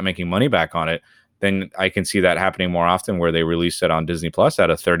money or not making money back on it, then I can see that happening more often, where they release it on Disney Plus at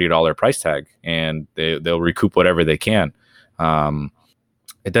a $30 price tag, and they'll recoup whatever they can.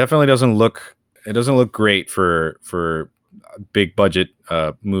 It definitely doesn't look great for big budget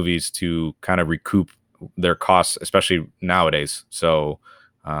movies to kind of recoup their costs, especially nowadays. So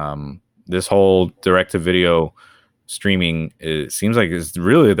this whole direct to video streaming, it seems like is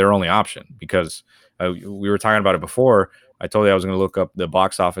really their only option, because we were talking about it before. I told you I was going to look up the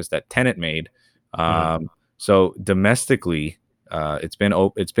box office that Tenet made. So domestically, it's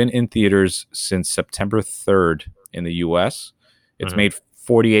been in theaters since September 3rd in the US. It's made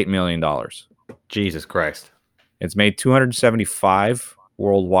 $48 million. Jesus Christ. It's made 275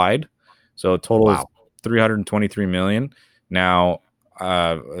 worldwide. So a total is 323 million. Now,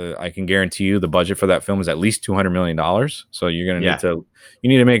 I can guarantee you the budget for that film is at least $200 million. So you're gonna Yeah.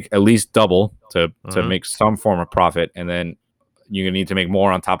 need to make at least double to Hmm. make some form of profit, and then you're gonna need to make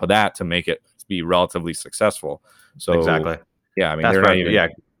more on top of that to make it be relatively successful. So Exactly. yeah, I mean That's they're not right. even Yeah.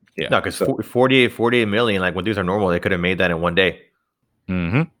 yeah. No, because So 48 million, like when these are normal, they could have made that in one day,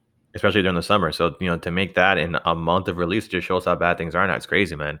 mhm. especially during the summer. So, to make that in a month of release just shows how bad things are now. It's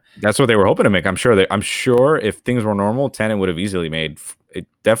crazy, man. That's what they were hoping to make. I'm sure if things were normal, Tenet would have easily made it.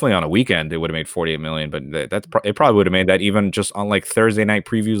 Definitely on a weekend, it would have made 48 million. But it probably would have made that even just on like Thursday night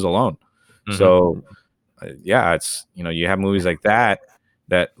previews alone. Hmm. So yeah, it's you have movies like that.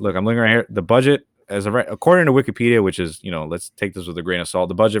 That look, I'm looking right here. The budget as of right, according to Wikipedia, which is let's take this with a grain of salt.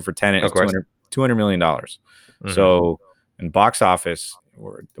 The budget for Tenet Of is course. $200 million. Hmm. So in box office,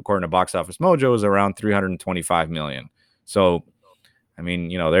 or according to Box Office Mojo, is around 325 million. So I mean,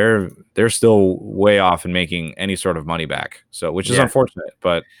 they're still way off in making any sort of money back. So, which is Yeah. unfortunate,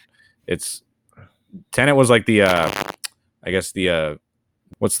 but it's Tenet was like the I guess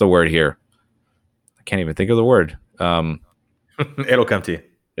what's the word here? I can't even think of the word. It'll come to you.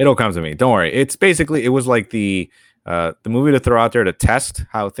 It'll come to me. Don't worry. It's basically it was like the movie to throw out there to test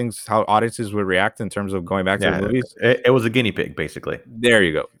how audiences would react in terms of going back to the Yeah. movies. It was a guinea pig, basically. There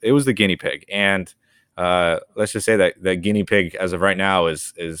you go. It was the guinea pig, and let's just say that the guinea pig, as of right now,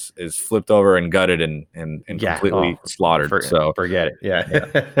 is flipped over and gutted and Yeah. Oh, completely slaughtered. So forget it. yeah,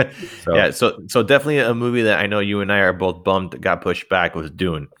 Yeah. so Yeah. So definitely a movie that I know you and I are both bummed that got pushed back was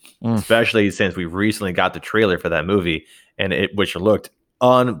Dune, mm, especially since we recently got the trailer for that movie and which looked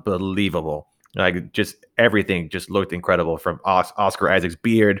unbelievable. Like just everything just looked incredible from Oscar Isaac's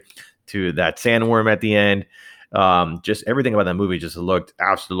beard to that sandworm at the end. Just everything about that movie just looked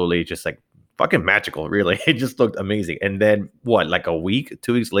absolutely just like fucking magical, really. It just looked amazing. And then what, like a week,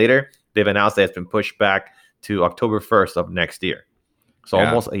 2 weeks later, they've announced that it's been pushed back to October 1st of next year. So yeah,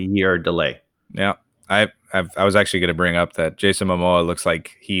 almost a year delay. yeah. I was actually going to bring up that Jason Momoa looks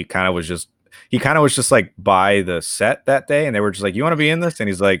like he kind of was just like by the set that day, and they were just like, "You want to be in this?" And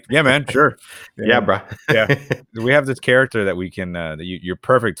he's like, "Yeah, man, sure." Yeah, And bro. yeah, we have this character that we can that you're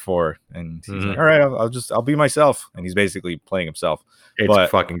perfect for, and he's like, Mhm. "All right, I'll be myself," and he's basically playing himself. It's But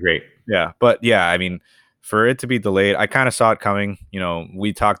fucking great. yeah, I mean, for it to be delayed, I kind of saw it coming.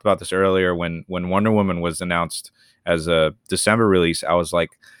 We talked about this earlier when Wonder Woman was announced as a December release. I was like,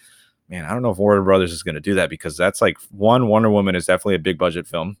 man, I don't know if Warner Brothers is going to do that, because that's like Wonder Woman is definitely a big budget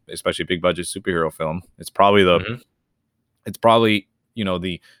film, especially a big budget superhero film. Mhm. It's probably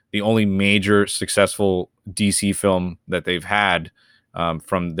the only major successful DC film that they've had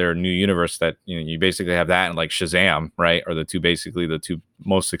from their new universe. That you basically have that and like Shazam, right? Are the two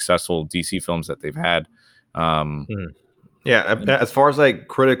most successful DC films that they've had. Um, Mhm. Yeah, as far as like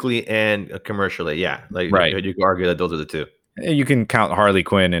critically and commercially, yeah, like right. you could argue that those are the two. You can count Harley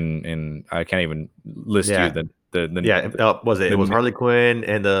Quinn and I can't even list you Yeah, yeah. Was it? It was the Harley Quinn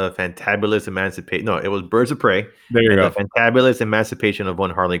and the Fantabulous Emancipation. No, it was Birds of Prey there you and the go. Fantabulous Emancipation of One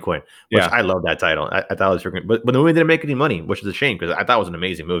Harley Quinn, which Yeah. I love that title. I thought it was freaking, but the movie didn't make any money, which is a shame because I thought it was an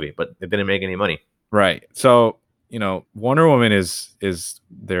amazing movie, but it didn't make any money. Right. So, Wonder Woman is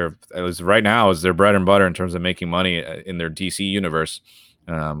their is right now is their bread and butter in terms of making money in their DC universe.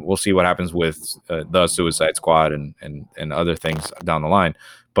 We'll see what happens with the Suicide Squad and other things down the line.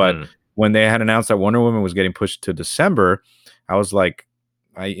 But Mm. when they had announced that Wonder Woman was getting pushed to December, I was like,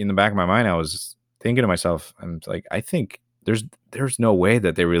 in the back of my mind, I was thinking to myself, I'm like, I think there's no way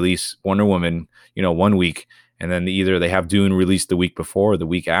that they release Wonder Woman, one week, and then either they have Dune released the week before or the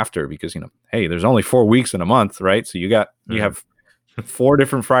week after, because hey, there's only 4 weeks in a month, right? So you Mhm. have 4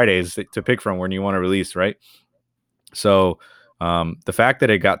 different Fridays to pick from when you want to release, right? So the fact that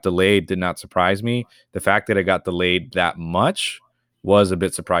it got delayed did not surprise me. The fact that it got delayed that much was a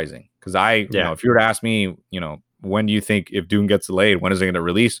bit surprising, because Yeah. if you were to ask me, when do you think if Dune gets delayed, when is it going to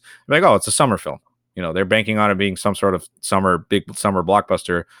release? I'm like, oh, it's a summer film. They're banking on it being some sort of big summer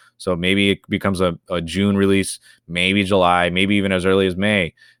blockbuster. So maybe it becomes a June release, maybe July, maybe even as early as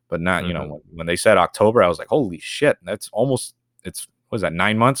May, but not, Mhm. when they said October, I was like, holy shit, it's, what is that,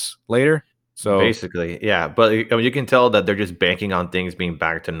 9 months later? So Basically, yeah. But I mean, you can tell that they're just banking on things being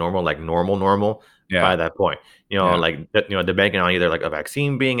back to normal, like normal yeah, by that point. yeah, Like they're banking on either like a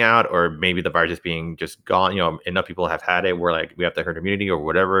vaccine being out or maybe the virus just being just gone. Enough people have had it where like we have the herd immunity or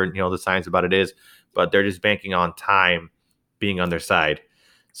whatever, the science about it is, but they're just banking on time being on their side.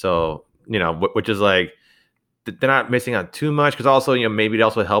 So, which is like they're not missing out too much because also, maybe it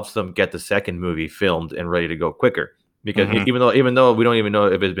also helps them get the second movie filmed and ready to go quicker. Because mhm. even though we don't even know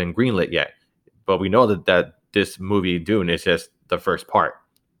if it's been greenlit yet, but we know that this movie Dune is just the first part.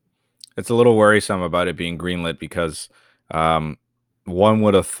 It's a little worrisome about it being greenlit, because um, one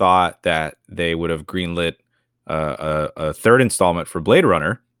would have thought that they would have greenlit a third installment for Blade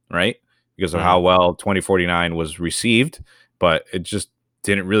Runner, right? Because of how Mm. well 2049 was received, but it just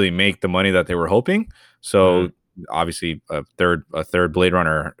didn't really make the money that they were hoping. So Mm. obviously, a third Blade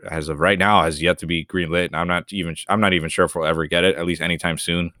Runner as of right now has yet to be greenlit, and I'm not even sure if we'll ever get it, at least anytime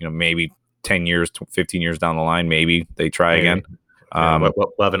soon. Maybe 10 years, 15 years down the line, maybe they try again. Maybe. Yeah, Um,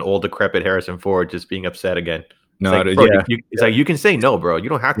 we'll have an old decrepit Harrison Ford just being upset again. It's no, like, bro, yeah, it's like you can say no, bro. You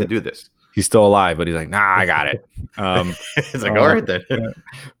don't have yeah, to do this. he's still alive, but he's like, nah, I got it. Um, It's like, all uh, right then. yeah.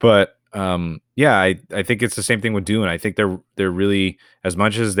 But yeah, I think it's the same thing with Dune. I think they're really, as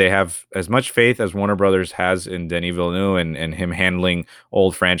much as they have as much faith as Warner Brothers has in Denis Villeneuve and him handling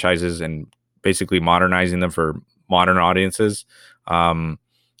old franchises and basically modernizing them for modern audiences. Um,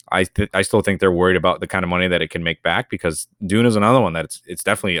 I still think they're worried about the kind of money that it can make back, because Dune is another one that it's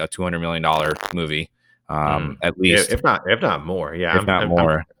definitely a $200 million movie, Mm. at least, If not more. Yeah, if not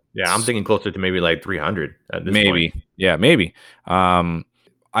more. I'm thinking closer to maybe like 300 at this point. Maybe, yeah, maybe. Um,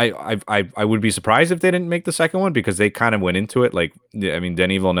 I would be surprised if they didn't make the second one, because they kind of went into it like, I mean,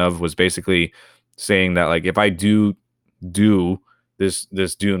 Denis Villeneuve was basically saying that, like, if I do this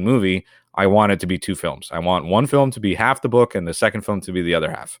Dune movie, I want it to be two films. I want one film to be half the book and the second film to be the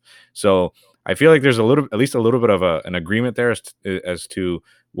other half. So I feel like there's at least a little bit of an agreement there as to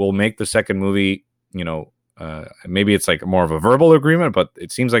we'll make the second movie. Maybe it's like more of a verbal agreement, but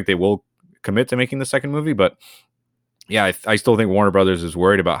it seems like they will commit to making the second movie. But yeah, I still think Warner Brothers is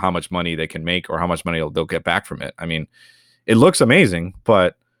worried about how much money they can make or how much money they'll get back from it. I mean, it looks amazing,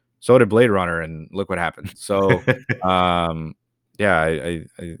 but so did Blade Runner, and look what happened. So, yeah,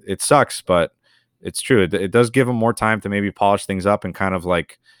 it sucks, but it's true. It does give them more time to maybe polish things up and kind of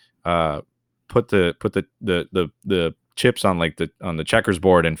like uh, put the chips on the checkers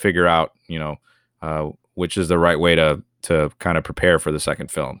board and figure out which is the right way to kind of prepare for the second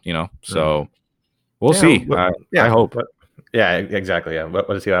film. So we'll Yeah, see. I hope. yeah, exactly. Yeah,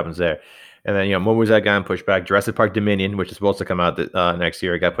 let's see what happens there. And then, what was that gotten pushed back? Jurassic Park Dominion, which is supposed to come out next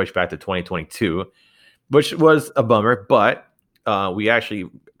year, got pushed back to 2022, which was a bummer. But we actually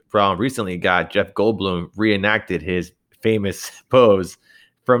from recently got Jeff Goldblum reenacted his famous pose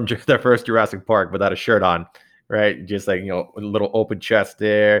from the first Jurassic Park without a shirt on, right? Just like, a little open chest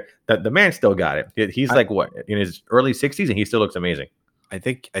there. That the man still got it. He's like what, in his early 60s, and he still looks amazing. I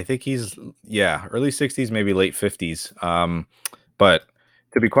think he's, yeah, early 60s, maybe late 50s. But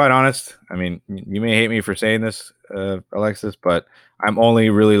to be quite honest, I mean, you may hate me for saying this, Alexis, but I'm only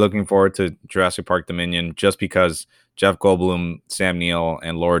really looking forward to Jurassic Park Dominion just because Jeff Goldblum, Sam Neill,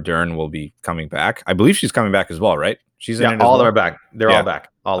 and Laura Dern will be coming back. I believe she's coming back as well, right? She's in Yeah, it as all of well. them are back. They're Yeah. all back.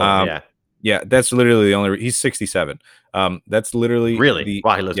 All of them. Um, Yeah. yeah, that's literally the only. He's 67. That's literally Really?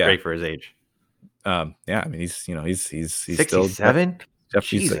 Wow, he looks yeah. great for his age. Yeah, I mean, he's still 67? Jeff.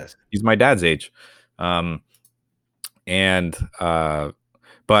 Jesus. He's my dad's age. And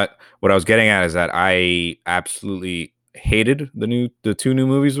but what I was getting at is that I absolutely hated the two new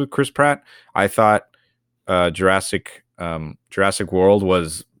movies with Chris Pratt. I thought Jurassic World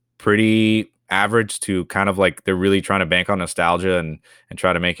was pretty average, to kind of like they're really trying to bank on nostalgia and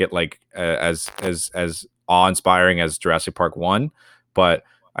try to make it like as awe-inspiring as Jurassic Park 1. But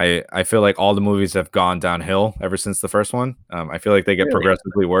I feel like all the movies have gone downhill ever since the first one. I feel like they get Really?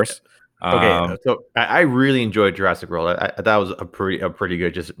 progressively worse. Okay, so I really enjoyed Jurassic World. I thought it was a pretty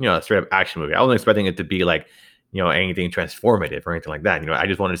good, just straight up action movie. I wasn't expecting it to be like anything transformative or anything like that. I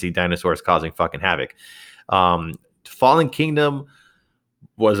just wanted to see dinosaurs causing fucking havoc. Fallen Kingdom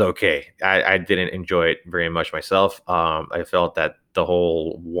was okay. I didn't enjoy it very much myself. I felt that the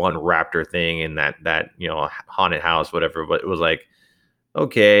whole one raptor thing and that haunted house, whatever, but it was like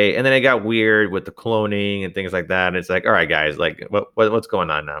okay, and then it got weird with the cloning and things like that. And it's like, all right, guys, like what's going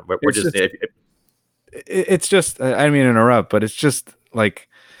on now? We're It's just it's just, I didn't mean to interrupt, but it's just like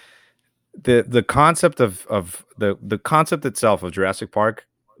the concept of the concept itself of Jurassic Park,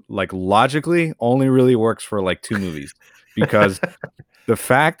 like logically only really works for like two movies, because the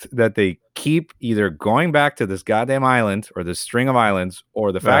fact that they keep either going back to this goddamn island or this string of islands,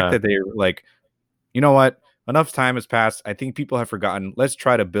 or the fact that they're like, you know what, enough time has passed. I think people have forgotten. Let's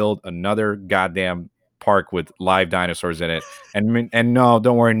try to build another goddamn park with live dinosaurs in it. And no,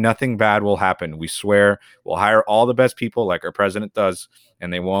 don't worry, nothing bad will happen. We swear. We'll hire all the best people, like our president does,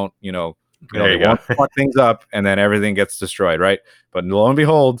 and they won't, they won't fuck things up, and then everything gets destroyed, right? But lo and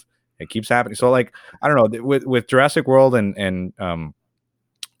behold, it keeps happening. So, like, I don't know, with Jurassic World and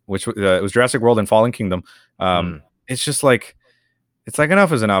which it was Jurassic World and Fallen Kingdom. It's just like, it's like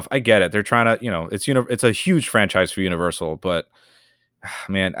enough is enough. I get it. They're trying to, it's a huge franchise for Universal, but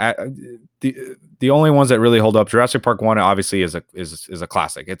Man, the only ones that really hold up, Jurassic Park 1 obviously is a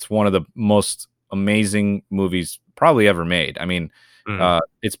classic. It's one of the most amazing movies probably ever made. I mean, Mm.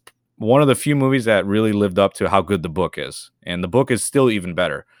 it's one of the few movies that really lived up to how good the book is, and the book is still even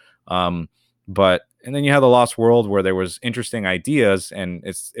better. Um, but and then you have The Lost World, where there was interesting ideas, and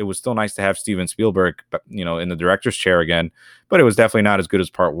it was still nice to have Steven Spielberg, in the director's chair again, but it was definitely not as good as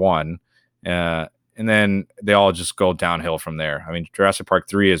Part 1. And then they all just go downhill from there. I mean, Jurassic Park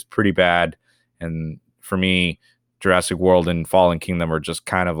 3 is pretty bad, and for me, Jurassic World and Fallen Kingdom are just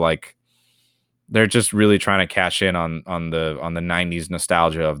kind of like, they're just really trying to cash in on the 90s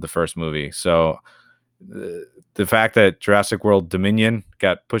nostalgia of the first movie. So the fact that Jurassic World Dominion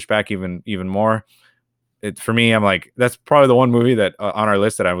got pushed back even more, for me, I'm like, that's probably the one movie that on our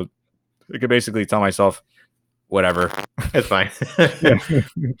list that I could basically tell myself, whatever. It's fine. Yeah.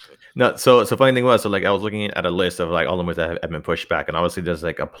 No, so funny thing was, so like I was looking at a list of like all the movies that have been pushed back, and obviously there's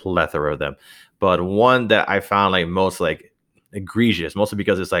like a plethora of them. But one that I found like most like egregious, mostly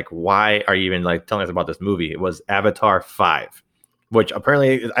because it's like, why are you even like telling us about this movie? It was Avatar 5, which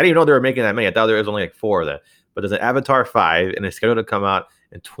apparently I didn't even know they were making that many. I thought there was only like four of them. But there's an Avatar 5, and it's scheduled to come out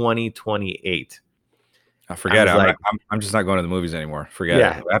in 2028. I forget it. Like, I'm just not going to the movies anymore. Forget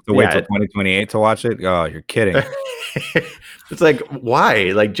yeah, it. I have to wait till 2028 to watch it. Oh, you're kidding. It's like,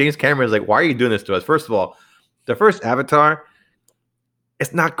 why? Like James Cameron is like, why are you doing this to us? First of all, the first Avatar,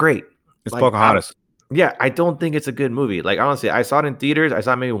 it's not great. It's Like, Pocahontas. Yeah, I don't think it's a good movie. Like, honestly, I saw it in theaters. I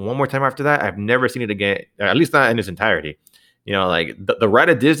saw it maybe one more time after that. I've never seen it again, at least not in its entirety. Like the ride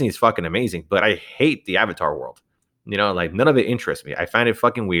at Disney is fucking amazing, but I hate the Avatar world. Like none of it interests me. I find it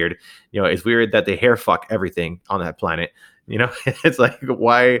fucking weird. It's weird that they hair fuck everything on that planet. It's like,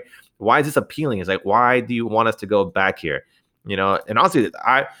 why is this appealing? It's like, why do you want us to go back here? And honestly,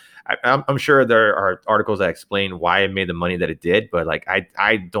 I'm sure there are articles that explain why it made the money that it did, but like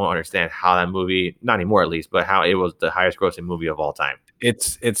I don't understand how that movie, not anymore at least, but how it was the highest grossing movie of all time.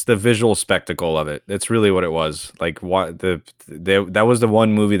 It's the visual spectacle of it. That's really what it was. Like, what that was the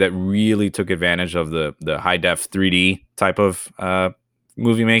one movie that really took advantage of the high def 3D type of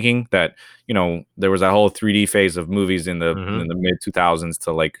movie making. That there was that whole 3D phase of movies in the mid 2000s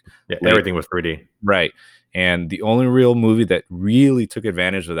to like everything was 3D, right? And the only real movie that really took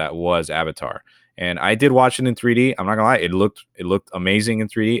advantage of that was Avatar. And I did watch it in 3D. I'm not gonna lie, it looked amazing in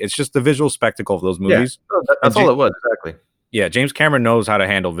 3D. It's just the visual spectacle of those movies. Yeah, that's all it was, exactly. Yeah, James Cameron knows how to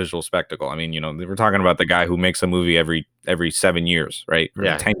handle visual spectacle. I mean, we're talking about the guy who makes a movie every 7 years, right?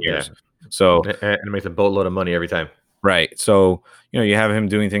 Or 10 years. Yeah. So and it makes a boatload of money every time. Right. So, you have him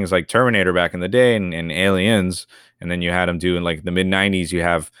doing things like Terminator back in the day and Aliens. And then you had him doing like the mid 90s. You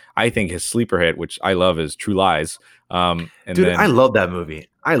have, I think, his sleeper hit, which I love, is True Lies. And dude, I love that movie.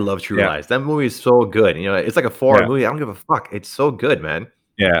 I love True Lies. That movie is so good. It's like a 4-hour movie. I don't give a fuck. It's so good, man.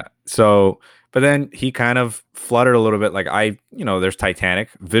 Yeah. So, but then he kind of fluttered a little bit. Like there's Titanic,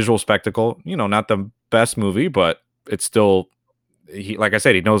 visual spectacle, not the best movie, but it's still, like I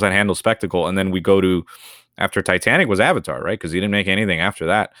said, he knows how to handle spectacle. And then we go to, after Titanic was Avatar, right? Because he didn't make anything after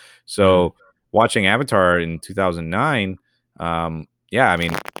that. So watching Avatar in 2009, I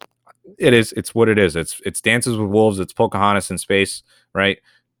mean, it's what it is. It's Dances with Wolves, it's Pocahontas in space, right?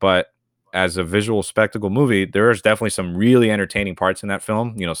 But as a visual spectacle movie, there's definitely some really entertaining parts in that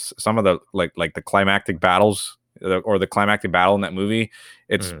film. Some of the like the climactic battles or the climactic battle in that movie,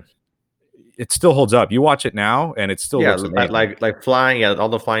 it still holds up. You watch it now, and it still looks amazing. like flying. Yeah, all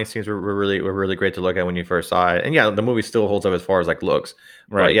the flying scenes were really great to look at when you first saw it. And yeah, the movie still holds up as far as like looks.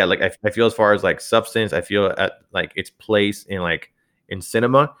 Right. But yeah, like I feel as far as like substance, I feel at like its place in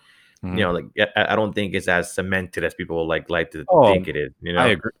cinema. I don't think it's as cemented as people like to think it is.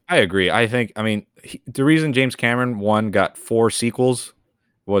 I agree. I think, the reason James Cameron got 4 sequels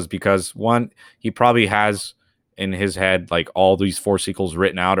was because he probably has in his head like all these 4 sequels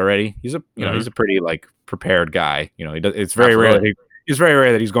written out already. He's he's a pretty like prepared guy. It's very rare. It's very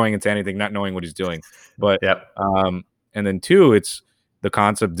rare that he's going into anything not knowing what he's doing. But and then 2, it's the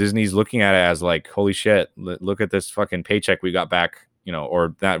concept Disney's looking at it as like, holy shit, look at this fucking paycheck we got back.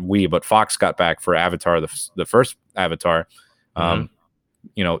 Or not but Fox got back for Avatar, the first Avatar.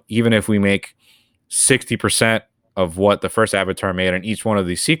 Even if we make 60% of what the first Avatar made in each one of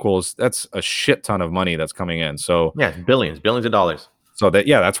these sequels, that's a shit ton of money that's coming in. So yeah, billions of dollars. So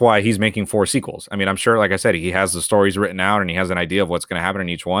that's why he's making 4 sequels. I mean, I'm sure, like I said, he has the stories written out and he has an idea of what's going to happen in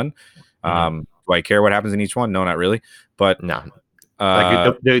each one. Do I care what happens in each one? No, not really. But no.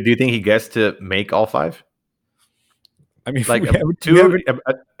 Do you think he gets to make all 5? I mean, like 2.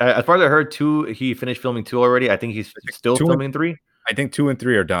 As far as I heard, 2. He finished filming 2 already. I think he's still filming 3. I think 2 and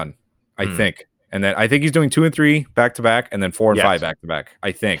 3 are done. I think. and then I think he's doing 2 and 3 back to back, and then 4 and Yes. 5 back to back.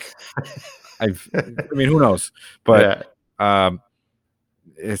 I think. I mean, who knows? But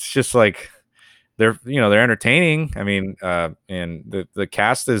it's just like they're entertaining. I mean, and the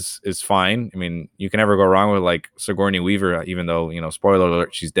cast is fine. I mean, you can never go wrong with like Sigourney Weaver, even though spoiler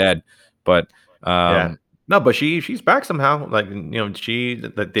alert, she's dead. But yeah. No, but she's back somehow. Like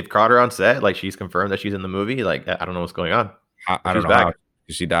they've caught her on set. Like she's confirmed that she's in the movie. Like I don't know what's going on. I don't know how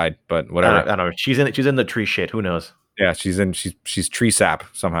she died, but whatever. I don't know. She's in the tree shit. Who knows? Yeah, she's tree sap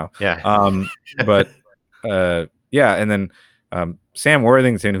somehow. Yeah. But yeah, and then Sam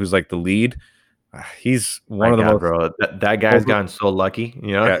Worthington, who's like the lead, he's one of the most. Bro, that guy's gotten so lucky.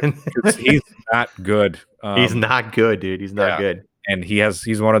 Yeah, he's not good. He's not good, dude. He's not good. And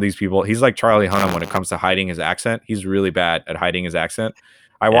he's one of these people. He's like Charlie Hunnam when it comes to hiding his accent. He's really bad at hiding his accent.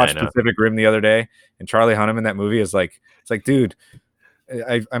 I watched Pacific Rim the other day, and Charlie Hunnam in that movie is like, it's like, dude,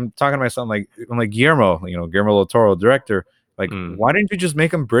 I'm talking to myself, I'm like Guillermo del Toro, director. Like, why didn't you just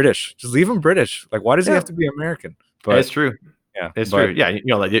make him British? Just leave him British. Like, why does he have to be American? But it's true. Yeah, it's true. Yeah,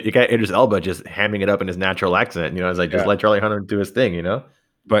 like you got Idris Elba just hamming it up in his natural accent. It's like just let Charlie Hunnam do his thing.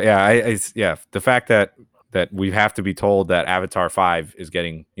 But yeah, the fact that we have to be told that Avatar 5 is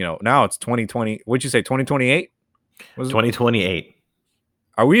getting, now it's 2020. What'd you say, 2028? 2028.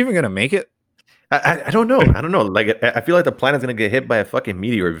 Are we even going to make it? I don't know. I don't know. Like, I feel like the planet's going to get hit by a fucking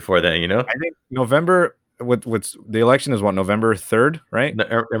meteor before then, I think November, what's the election is November 3rd, right?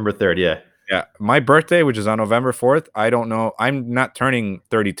 November 3rd, yeah. Yeah. My birthday, which is on November 4th, I don't know. I'm not turning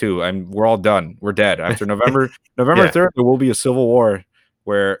 32. We're all done. We're dead. After November 3rd, there will be a civil war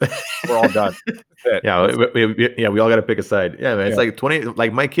where we're all done. Yeah, we all got to pick a side. Yeah, man. It's like 20.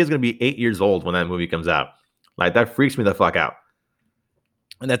 Like my kid's gonna be 8 years old when that movie comes out. Like that freaks me the fuck out.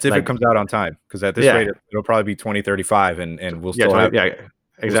 And that's if it comes out on time, because at this rate, it'll probably be 2035, and we'll still have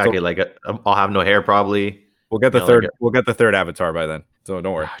exactly. Like I'll have no hair probably. We'll get the third. We'll get the third Avatar by then. So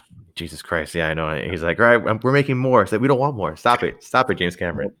don't worry. Jesus Christ! Yeah, I know. He's like, all right, we're making more. It's like we don't want more. Stop it, James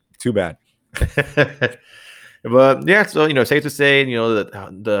Cameron. Too bad. But yeah, so safe to say,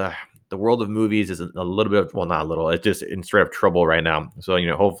 that the world of movies is a little bit, well, not a little, it's just in straight up trouble right now. So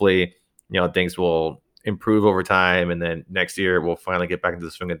hopefully things will improve over time, and then next year we'll finally get back into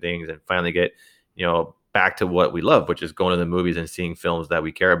the swing of things and finally get back to what we love, which is going to the movies and seeing films that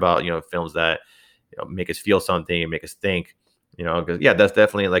we care about, films that make us feel something and make us think, because that's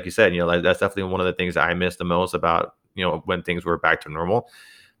definitely, like you said, like that's definitely one of the things I miss the most about when things were back to normal.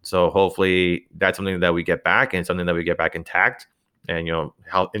 So hopefully that's something that we get back, and something that we get back intact. And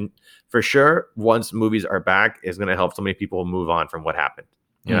and for sure, once movies are back, is going to help so many people move on from what happened.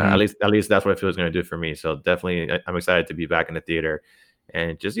 At least that's what I feel is going to do for me. So definitely, I'm excited to be back in the theater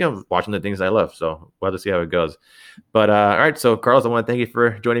and just watching the things I love. So we'll have to see how it goes. But all right, so Carlos, I want to thank you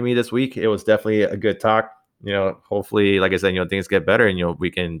for joining me this week. It was definitely a good talk. Hopefully, like I said, things get better, and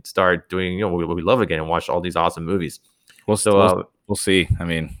we can start doing what we love again and watch all these awesome movies. We'll see. I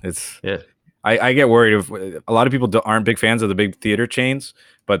mean, it's I get worried of a lot of people aren't big fans of the big theater chains,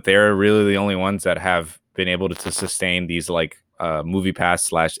 but they're really the only ones that have been able to sustain these like Movie Pass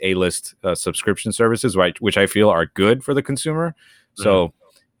 / A-list subscription services, right? Which I feel are good for the consumer. So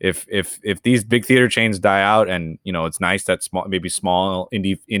if these big theater chains die out, and it's nice that small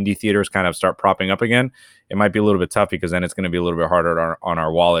indie theaters kind of start propping up again, it might be a little bit tough, because then it's going to be a little bit harder on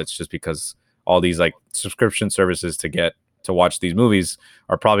our wallets, just because all these like subscription services to watch these movies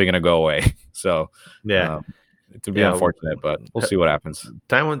are probably going to go away. So it would be unfortunate, but we'll see what happens.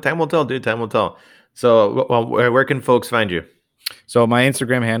 Time will tell, dude. Time will tell. So where can folks find you? So my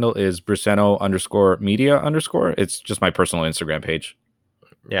Instagram handle is Briseno_media_. It's just my personal Instagram page.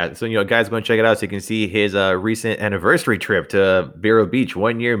 Yeah, so guys, go and check it out so you can see his recent anniversary trip to Vero Beach.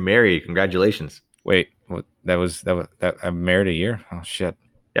 1 year married. Congratulations. Wait, what? That was I'm married a year? Oh shit.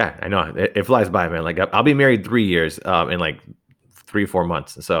 Yeah, I know. It flies by, man. Like I'll be married 3 years in like 3-4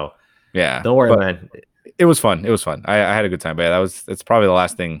 months. So yeah, don't worry, man. It was fun. I had a good time, but it's probably the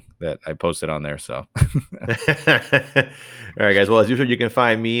last thing that I posted on there. So all right, guys. Well, as usual, you can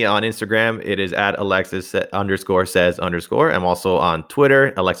find me on Instagram. It is at Alexis_says_. I'm also on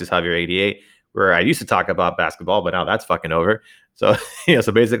Twitter, AlexisJavier88, where I used to talk about basketball, but now that's fucking over. So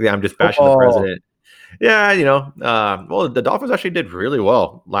so basically I'm just bashing the president. Yeah, well, the Dolphins actually did really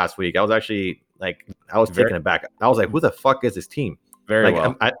well last week. I was actually taken aback. I was like, who the fuck is this team? Very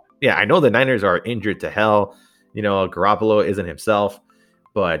well. I know the Niners are injured to hell. Garoppolo isn't himself,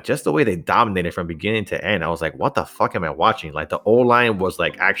 but just the way they dominated from beginning to end, I was like, what the fuck am I watching? Like the O-line was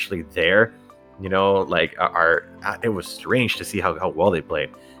like actually there, it was strange to see how well they played.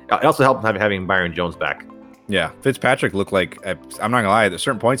 It also helped having Byron Jones back. Yeah, Fitzpatrick looked like, I'm not gonna lie, at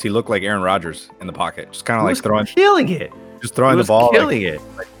certain points he looked like Aaron Rodgers in the pocket, just kind of He like was throwing killing it. just throwing the ball, killing it.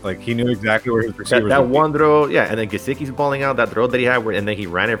 like he knew exactly where his That, receivers that would be. one throw, yeah, and then Gesicki's balling out that throw that he had, and then he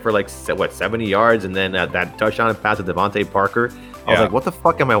ran it for like 70 yards, and then that touchdown pass to Devontae Parker. I was Yeah. like, what the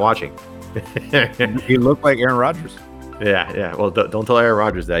fuck am I watching? He looked like Aaron Rodgers. Yeah. Well, don't tell Aaron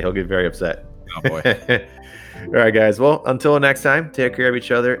Rodgers that; he'll get very upset. Oh boy. All right, guys. Well, until next time, take care of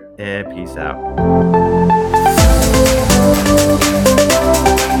each other and peace out.